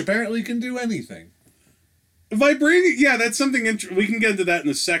vibranium, which apparently can do anything. Vibranium, yeah, that's something we can get into that in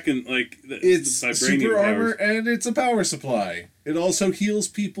a second. Like it's super armor and it's a power supply. It also heals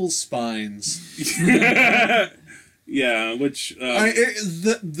people's spines. Yeah, which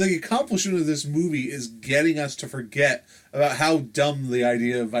the accomplishment of this movie is getting us to forget about how dumb the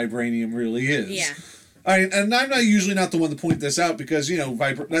idea of vibranium really is. Yeah. And I'm usually not the one to point this out because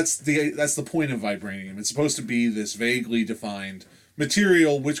that's the point of vibranium. It's supposed to be this vaguely defined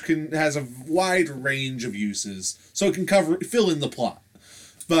material which has a wide range of uses, so it can fill in the plot.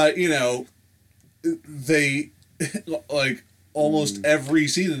 But they like almost every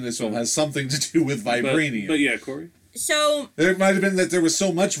scene in this film has something to do with vibranium. But yeah, Corey. So there might have been that there was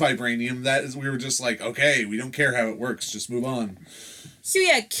so much vibranium that we were just like, okay, we don't care how it works, just move on. So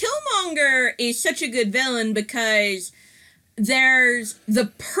yeah, Killmonger is such a good villain because there's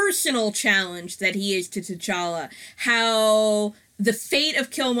the personal challenge that he is to T'Challa. How the fate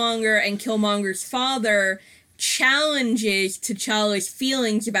of Killmonger and Killmonger's father challenges T'Challa's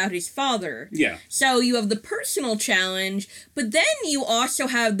feelings about his father. Yeah. So you have the personal challenge, but then you also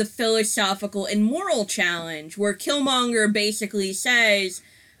have the philosophical and moral challenge, where Killmonger basically says,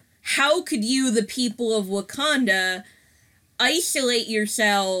 how could you, the people of Wakanda, isolate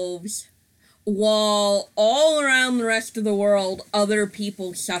yourselves while all around the rest of the world other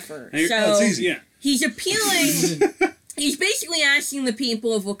people suffer? That's easy. Yeah. He's appealing, he's basically asking the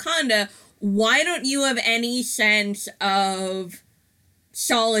people of Wakanda, why don't you have any sense of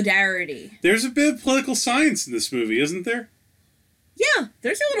solidarity? There's a bit of political science in this movie, isn't there? Yeah,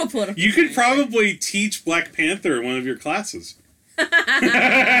 there's a little political You could science probably teach Black Panther in one of your classes.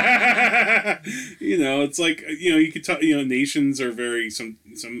 It's like, you could talk, nations are some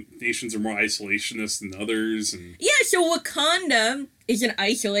nations are more isolationist than others. And yeah, so Wakanda is an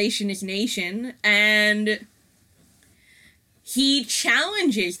isolationist nation, and he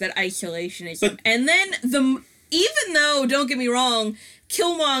challenges that isolationism. And then even though, don't get me wrong,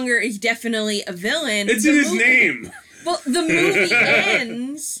 Killmonger is definitely a villain. It's in his name. Well, the movie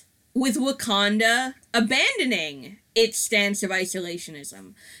ends with Wakanda abandoning its stance of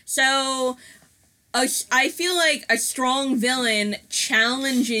isolationism. So I feel like a strong villain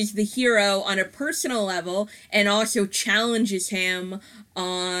challenges the hero on a personal level and also challenges him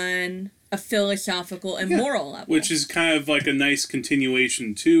on a philosophical and moral level. Which is kind of like a nice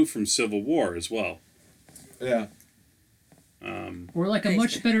continuation, too, from Civil War as well. Yeah. Or like a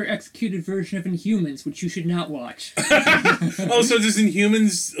much better executed version of Inhumans, which you should not watch. Oh, so does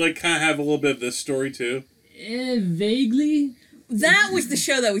Inhumans kind of have a little bit of this story, too? Vaguely. That was the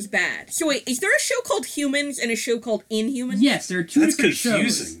show that was bad. So wait, is there a show called Humans and a show called Inhumans? Yes, there are two That's different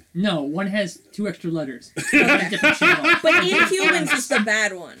confusing. shows. No, one has 2 extra letters. But Inhumans is the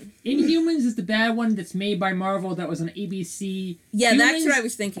bad one. Inhumans is the bad one that's made by Marvel that was on ABC. Yeah, that's what I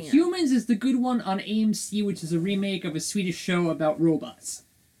was thinking of. Humans is the good one on AMC, which is a remake of a Swedish show about robots.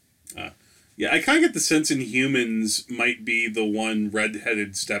 Yeah, I kind of get the sense Inhumans might be the one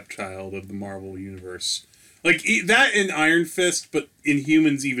red-headed stepchild of the Marvel Universe. Like, that in Iron Fist, but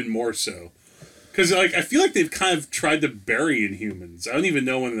Inhumans even more so. Because, like, I feel like they've kind of tried to bury Inhumans. I don't even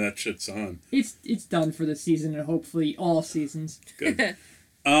know when that shit's on. It's done for the season, and hopefully all seasons. Good.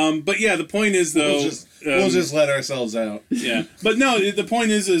 But yeah, the point is, though... We'll just let ourselves out. Yeah. But no, the point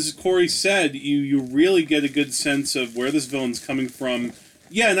is, as Corey said, you really get a good sense of where this villain's coming from.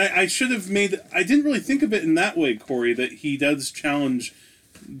 Yeah, and I should have made... I didn't really think of it in that way, Corey, that he does challenge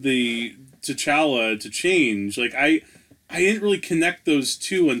the T'Challa to change. Like, I didn't really connect those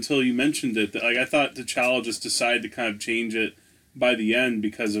two until you mentioned it. Like, I thought T'Challa just decided to kind of change it by the end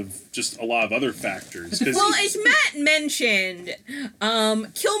because of just a lot of other factors. Well, as Matt mentioned,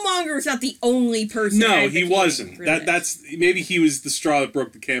 Killmonger was not the only person. No, he wasn't. That's maybe he was the straw that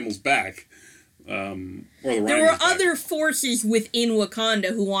broke the camel's back. Or the there were other forces within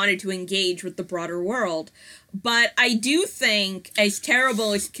Wakanda who wanted to engage with the broader world. But I do think, as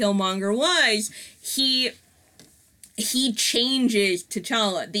terrible as Killmonger was, he changes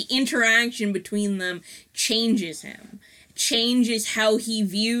T'Challa. The interaction between them changes him. Changes how he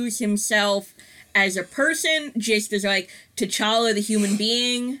views himself as a person, just as, like, T'Challa the human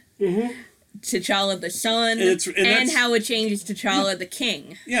being... Mm-hmm. T'Challa the son, and how it changes T'Challa the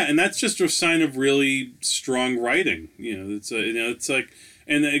king. Yeah, and that's just a sign of really strong writing. It's like,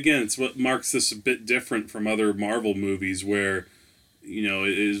 and again, it's what marks this a bit different from other Marvel movies, where,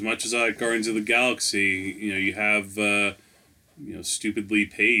 as much as I like Guardians of the Galaxy, you have, stupid Lee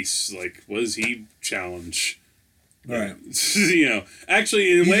Pace. Like, what does he challenge? Right.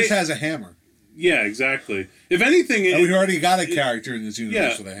 Actually, in a way, he just has a hammer. Yeah, exactly. If anything... we already got a character in this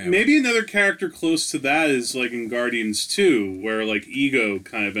universe with a hammer. Maybe another character close to that is like in Guardians 2, where like Ego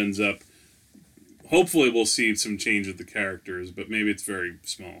kind of ends up... Hopefully we'll see some change of the characters, but maybe it's very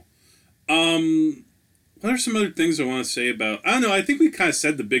small. What are some other things I want to say about... I don't know, I think we kind of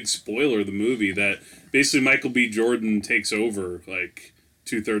said the big spoiler of the movie, that basically Michael B. Jordan takes over like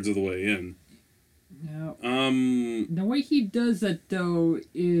 2/3 of the way in. Now, the way he does that, though,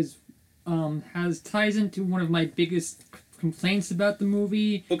 is... ties into one of my biggest complaints about the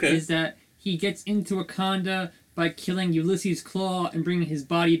movie. Okay. Is that he gets into Wakanda by killing Ulysses Claw and bringing his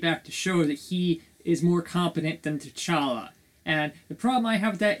body back to show that he is more competent than T'Challa. And the problem I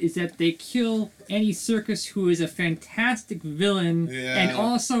have with that is that they kill Andy Serkis, who is a fantastic villain, and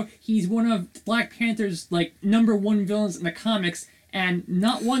also he's one of Black Panther's like #1 villains in the comics. And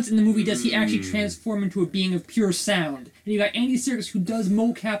not once in the movie does he actually transform into a being of pure sound. And you got Andy Serkis, who does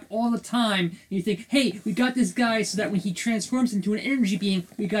mocap all the time, and you think, hey, we got this guy so that when he transforms into an energy being,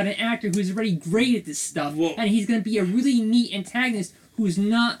 we got an actor who's already great at this stuff, and he's going to be a really neat antagonist who's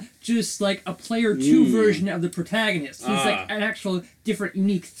not just like a player 2 version of the protagonist. He's like an actual different,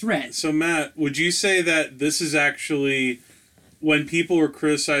 unique threat. So, Matt, would you say that this is actually, when people were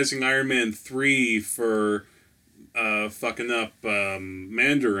criticizing Iron Man 3 for... fucking up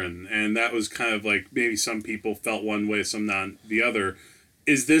Mandarin, and that was kind of like maybe some people felt one way, some not the other.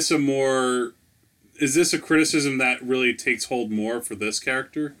 Is this a criticism that really takes hold more for this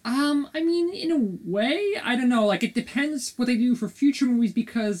character? I mean, in a way, I don't know. Like, it depends what they do for future movies,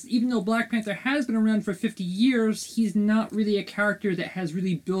 because even though Black Panther has been around for 50 years, he's not really a character that has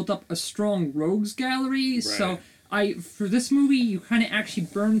really built up a strong rogues gallery. Right. So for this movie, you kind of actually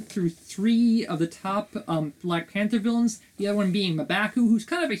burned through 3 of the top Black Panther villains, the other one being M'Baku, who's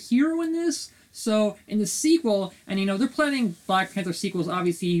kind of a hero in this. So, in the sequel, and they're planning Black Panther sequels,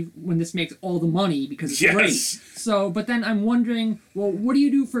 obviously, when this makes all the money, because it's great. So, but then I'm wondering, well, what do you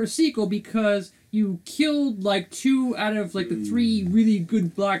do for a sequel? Because you killed, like, 2 out of, like, the 3 really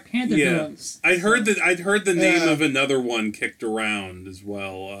good Black Panther villains. I'd heard the name of another one kicked around as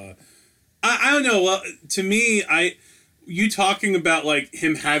well. I don't know. Well, to me, you talking about like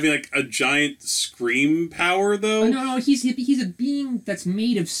him having like a giant scream power though? Oh, no, he's a being that's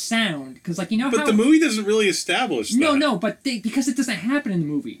made of sound, because like But the movie doesn't really establish that. No, but because it doesn't happen in the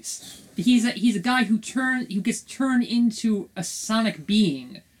movies. He's a guy who gets turned into a sonic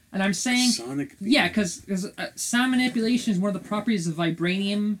being, and I'm saying sonic being. Yeah, because sound manipulation is one of the properties of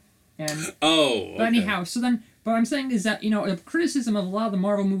vibranium, and But anyhow, But I'm saying is that, a criticism of a lot of the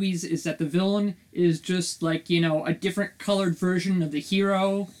Marvel movies is that the villain is just, like, a different colored version of the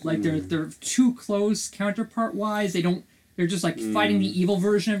hero. Like, they're too close counterpart-wise. They're just, like, fighting the evil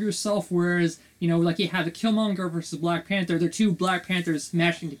version of yourself, whereas, like you have the Killmonger versus Black Panther, they're 2 Black Panthers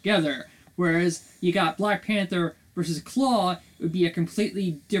smashing together. Whereas you got Black Panther versus Claw, it would be a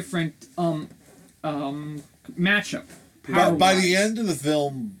completely different matchup. By the end of the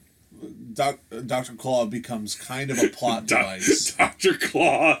film... Dr. Claw becomes kind of a plot device. Dr.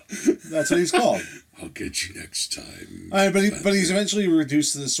 Claw. That's what he's called. I'll get you next time. But he's eventually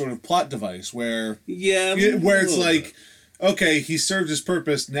reduced to this sort of plot device where it's like, okay, he served his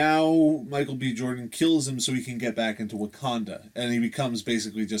purpose. Now Michael B. Jordan kills him so he can get back into Wakanda, and he becomes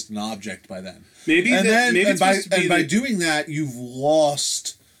basically just an object by then. By doing that,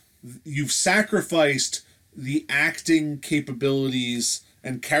 you've sacrificed the acting capabilities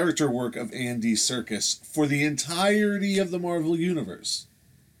and character work of Andy Serkis for the entirety of the Marvel Universe.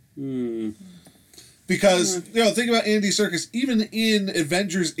 Because, think about Andy Serkis, even in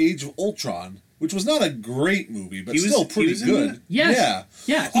Avengers Age of Ultron, which was not a great movie, but still pretty good. Yes.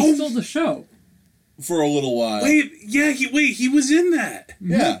 Yeah, he stole the show. For a little while. He was in that.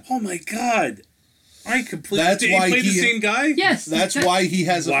 Yeah. Oh my God. I completely... That's why he played the same guy? Yes. That's why he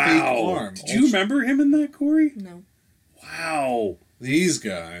has a fake arm. Did you remember him in that, Corey? No. Wow. These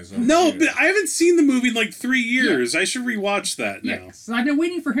guys. No, but I haven't seen the movie in like 3 years. Yeah. I should rewatch that now. So I've been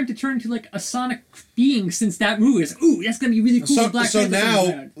waiting for him to turn into like a sonic being since that movie. It's like, ooh, that's gonna be really cool. So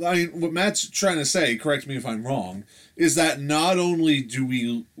now, what Matt's trying to say, correct me if I'm wrong, is that not only do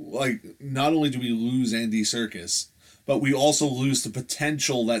we lose Andy Serkis, but we also lose the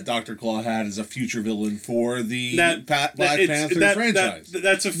potential that Dr. Claw had as a future villain for the Black Panther franchise.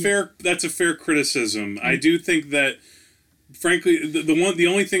 That's a fair criticism. I do think that, frankly, the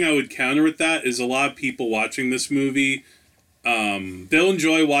only thing I would counter with that is a lot of people watching this movie, they'll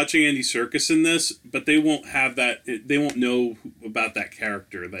enjoy watching Andy Serkis in this, but they won't have that. They won't know about that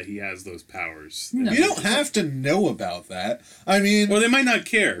character, that he has those powers. No. You don't have to know about that. I mean, or they might not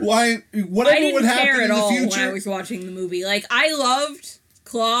care. Whatever would happen in the future. When I was watching the movie, like, I loved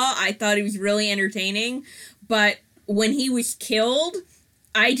Claw. I thought he was really entertaining, but when he was killed,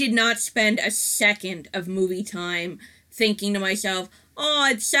 I did not spend a second of movie time thinking to myself, oh,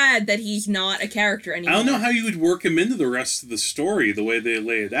 it's sad that he's not a character anymore. I don't know how you would work him into the rest of the story, the way they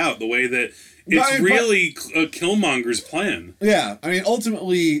lay it out, the way that it's really Killmonger's plan. Yeah, I mean,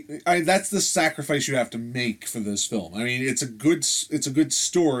 ultimately, that's the sacrifice you have to make for this film. I mean, it's a good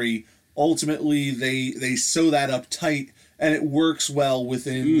story. Ultimately, they sew that up tight, and it works well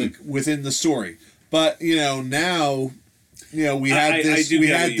within the story. But now, we had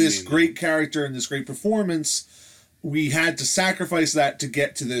this great character and this great performance. We had to sacrifice that to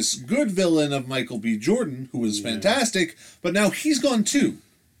get to this good villain of Michael B. Jordan, who was fantastic, but now he's gone too.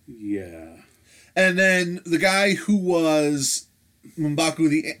 Yeah. And then the guy who was M'Baku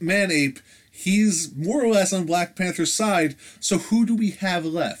the Man-Ape, he's more or less on Black Panther's side, so who do we have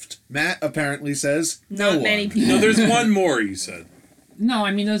left? Matt apparently says no one. Many people. No, there's one more, you said. No,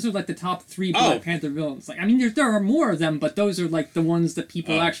 I mean, those are like the top 3 Black Panther villains. Like, I mean, there are more of them, but those are like the ones that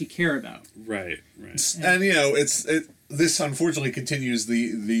people actually care about. Right. And this unfortunately continues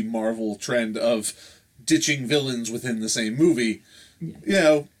the Marvel trend of ditching villains within the same movie.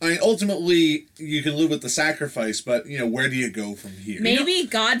 Yeah. I mean, ultimately, you can live with the sacrifice, but where do you go from here? Maybe,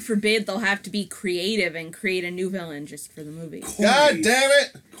 God forbid, they'll have to be creative and create a new villain just for the movie. Corey, God damn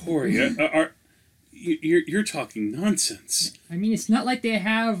it, Corey! You're talking nonsense. I mean, it's not like they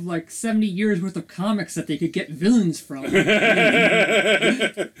have like 70 years worth of comics that they could get villains from.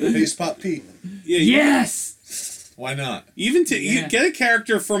 Face Pop Pete. Yeah, yes. Why not? Even you get a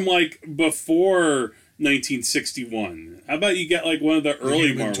character from like before 1961. How about you get like one of the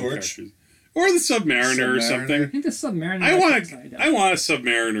early Marvel characters, or the Submariner or something? I think the Submariner. I want a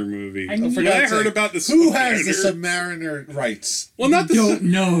Submariner movie. I mean, I heard about this. Who has the Submariner rights? Well, not the. Don't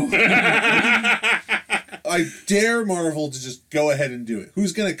know. I dare Marvel to just go ahead and do it.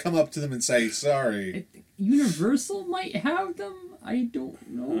 Who's going to come up to them and say sorry? Universal might have them. I don't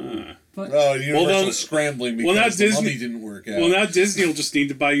know. But Universal scrambling because the money didn't work out. Well, now Disney will just need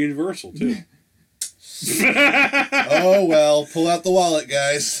to buy Universal too. Oh well, pull out the wallet,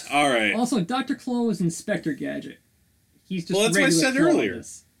 guys. All right. Also, Dr. Claw is Inspector Gadget. He's just that's what I said earlier.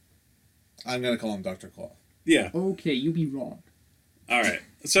 I'm gonna call him Dr. Claw. Yeah. Okay, you be wrong. All right.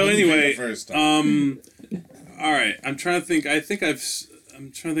 So anyway, first all right. I'm trying to think. I'm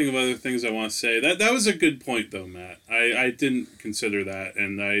trying to think of other things I want to say. That was a good point though, Matt. I didn't consider that,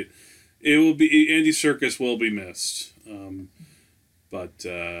 and it will be Andy Serkis will be missed. But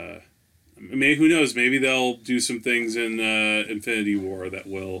maybe, who knows? Maybe they'll do some things in Infinity War that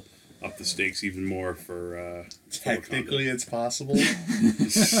will up the stakes even more for. Technically, it's possible.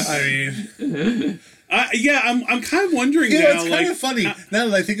 I mean, I'm kind of wondering now. It's kind of funny now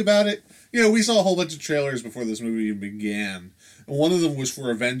that I think about it. We saw a whole bunch of trailers before this movie even began. And one of them was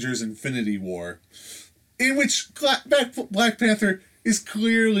for Avengers Infinity War, in which Black Panther is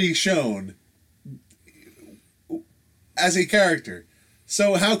clearly shown as a character.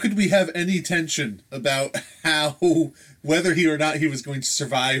 So how could we have any tension about whether he or not he was going to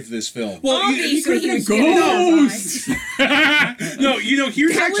survive this film? Well, obviously he was gonna survive. No,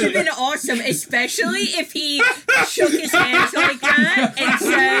 here's That would actually... have been awesome, especially if he shook his hands like that and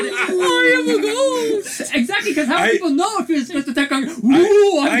said, I am a ghost. Exactly, because how do people know if he's just attacking?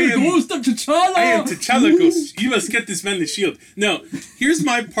 Ooh, I'm the ghost of T'Challa. I am T'Challa ghost. You must get this man the shield. No, here's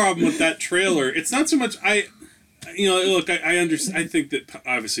my problem with that trailer. It's not so much look, I understand. I think that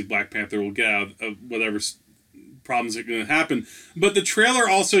obviously Black Panther will get out of whatever problems are going to happen, but the trailer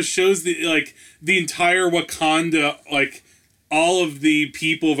also shows the entire Wakanda, all of the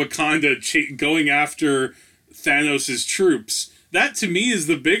people of Wakanda going after Thanos' troops. That to me is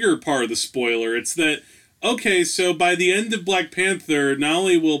the bigger part of the spoiler. It's that, okay, so by the end of Black Panther, not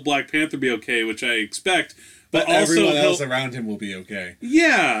only will Black Panther be okay, which I expect, but also everyone else around him will be okay.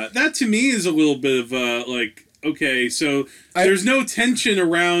 Yeah, that to me is a little bit of okay, so there's no tension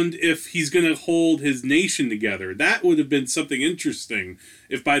around if he's going to hold his nation together. That would have been something interesting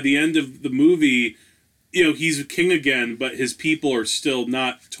if by the end of the movie, he's a king again, but his people are still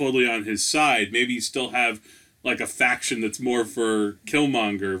not totally on his side. Maybe you still have a faction that's more for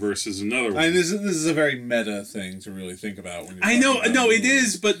Killmonger versus another one. This is a very meta thing to really think about. When I know, no, it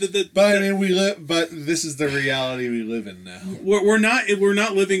is, but but this is the reality we live in now. We're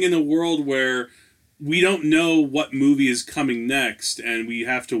not living in a world where we don't know what movie is coming next, and we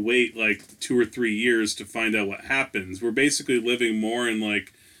have to wait 2 or 3 years to find out what happens. We're basically living more in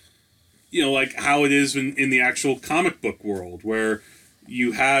how it is in the actual comic book world, where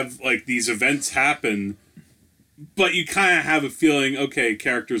you have these events happen, but you kind of have a feeling, okay,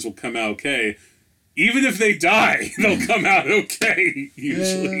 characters will come out okay. Even if they die, they'll come out okay,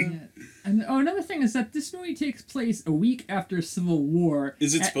 usually. Yeah. And another thing is that this movie takes place a week after Civil War.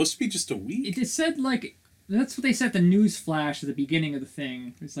 Is it supposed to be just a week? It said that's what they said. The news flash at the beginning of the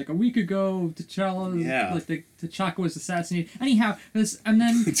thing. It's a week ago. T'Challa, T'Chaka was assassinated. Anyhow, and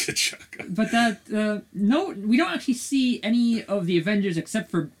then T'Chaka. But that we don't actually see any of the Avengers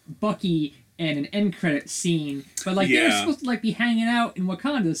except for Bucky and an end credit scene, but they're supposed to be hanging out in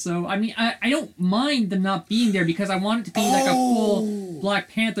Wakanda. So I mean, I don't mind them not being there because I want it to be a full Black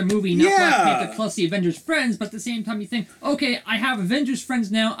Panther movie, not Black Panther plus the Avengers friends. But at the same time, you think, okay, I have Avengers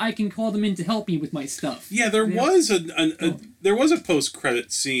friends now. I can call them in to help me with my stuff. Yeah, there was a post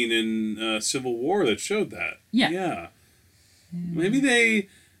credit scene in Civil War that showed that. Yeah. Maybe they.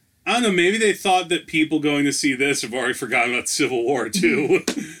 I don't know. Maybe they thought that people going to see this have already forgotten about Civil War too.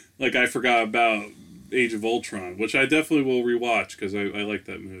 I forgot about Age of Ultron, which I definitely will rewatch because I like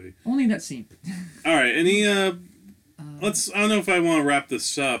that movie. Only that scene. All right, any I don't know if I want to wrap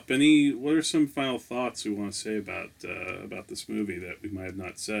this up. What are some final thoughts we want to say about this movie that we might have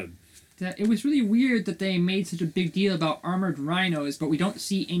not said? That it was really weird that they made such a big deal about armored rhinos, but we don't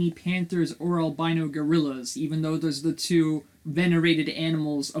see any panthers or albino gorillas, even though those are the two venerated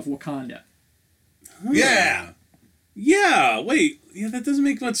animals of Wakanda. Huh. Yeah, wait. Yeah, that doesn't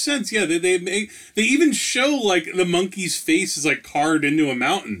make much sense. Yeah, they even show the monkey's face is carved into a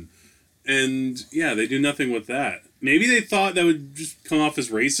mountain. And yeah, they do nothing with that. Maybe they thought that would just come off as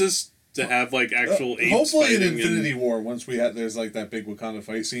racist to have actual apes. Hopefully in Infinity War, once there's that big Wakanda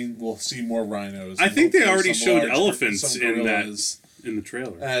fight scene, we'll see more rhinos. I think they already showed elephants in the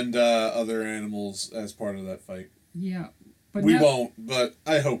trailer. And other animals as part of that fight. Yeah. But we won't, but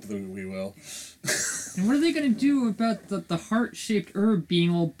I hope that we will. And what are they going to do about the heart-shaped herb being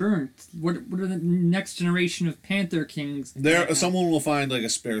all burnt? What are the next generation of Panther Kings? Someone will find a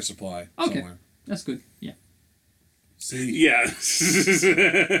spare supply somewhere. That's good. Yeah. See. Yeah.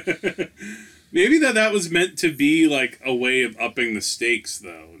 Maybe that was meant to be a way of upping the stakes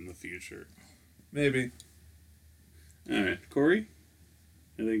though in the future. Maybe. All right, Corey.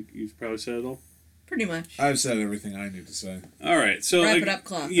 I think you've probably said it all. Pretty much. I've said everything I need to say. All right, so wrap it up,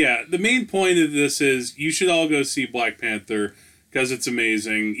 Clark. Yeah, the main point of this is you should all go see Black Panther because it's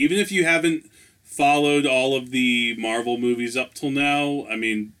amazing. Even if you haven't followed all of the Marvel movies up till now, I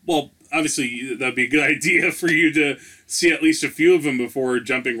mean, well, obviously that'd be a good idea for you to see at least a few of them before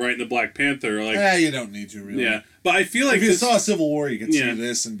jumping right into Black Panther. You don't need to really. Yeah, but I feel if you saw Civil War, you could see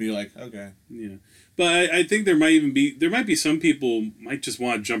this and be like, okay. Yeah. But I think there might be some people might just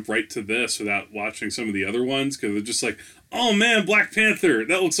want to jump right to this without watching some of the other ones because they're just oh man, Black Panther,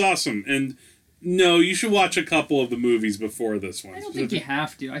 that looks awesome. And no, you should watch a couple of the movies before this one. I don't think you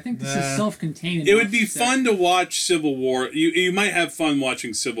have to. I think this is self-contained. It would be fun to watch Civil War. You might have fun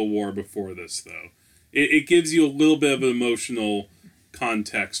watching Civil War before this though. It gives you a little bit of an emotional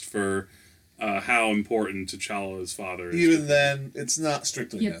context for how important T'Challa's father is. Even then, it's not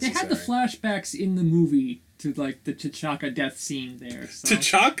strictly necessary. They had the flashbacks in the movie to like the T'Chaka death scene there. So.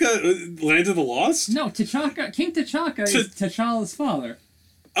 T'Chaka, Land of the Lost? No, T'Chaka, King T'Chaka is T'Challa's father.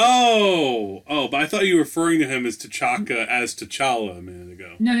 Oh, but I thought you were referring to him as T'Chaka as T'Challa a minute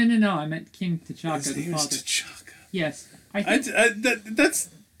ago. No, I meant King T'Chaka, His the name father. is T'Chaka. Yes, I think That's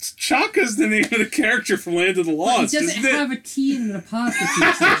T'Chaka's the name of the character from Land of the Lost. It doesn't have a T and an apostrophe.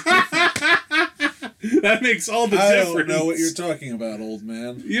 That makes all the I difference. don't know what you're talking about, old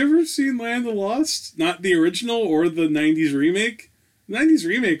man. You ever seen Land of the Lost? Not the original or the 90s remake? The 90s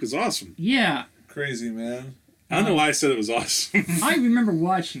remake was awesome. Yeah. Crazy, man. I don't know why I said it was awesome. I remember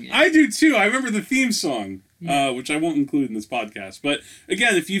watching it. I do too. I remember the theme song, which I won't include in this podcast. But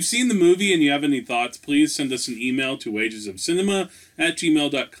again, if you've seen the movie and you have any thoughts, please send us an email to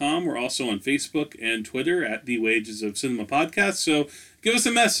wagesofcinema@gmail.com. We're also on Facebook and Twitter at the Wages of Cinema Podcast. So give us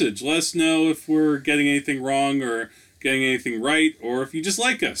a message. Let us know if we're getting anything wrong or getting anything right, or if you just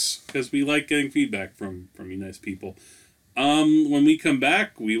like us, because we like getting feedback from you nice people. When we come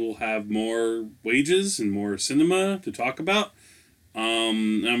back, we will have more Wages and more cinema to talk about.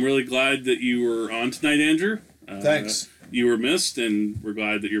 I'm really glad that you were on tonight, Andrew. Thanks. You were missed, and we're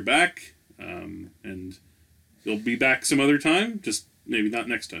glad that you're back. And you'll be back some other time, just maybe not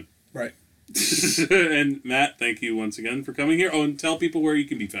next time. Right. And Matt, thank you once again for coming here. Oh, and tell people where you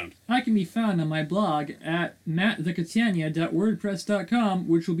can be found. I can be found on my blog at mattthecatania.wordpress.com,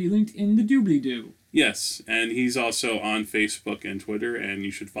 which will be linked in the doobly-doo. Yes, and he's also on Facebook and Twitter, and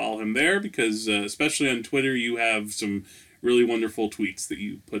you should follow him there because, especially on Twitter, you have some really wonderful tweets that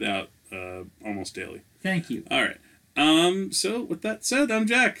you put out almost daily. Thank you. All right. So, with that said, I'm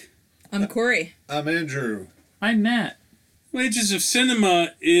Jack. I'm Corey. I'm Andrew. I'm Matt. Wages of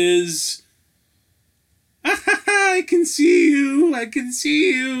Cinema is... I can see you. I can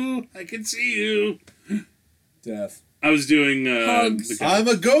see you. I can see you. Death. I was doing... Hugs. I'm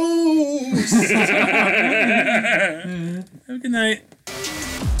a ghost! Have a good night.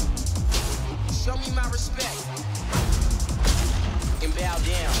 Show me my respect and bow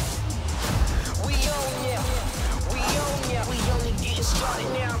down. We own ya. We own ya. We only getting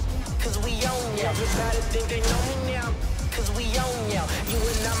started now. Cause we own ya. Everybody think they know me now. Cause we own ya. You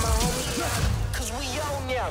and I'm a homie.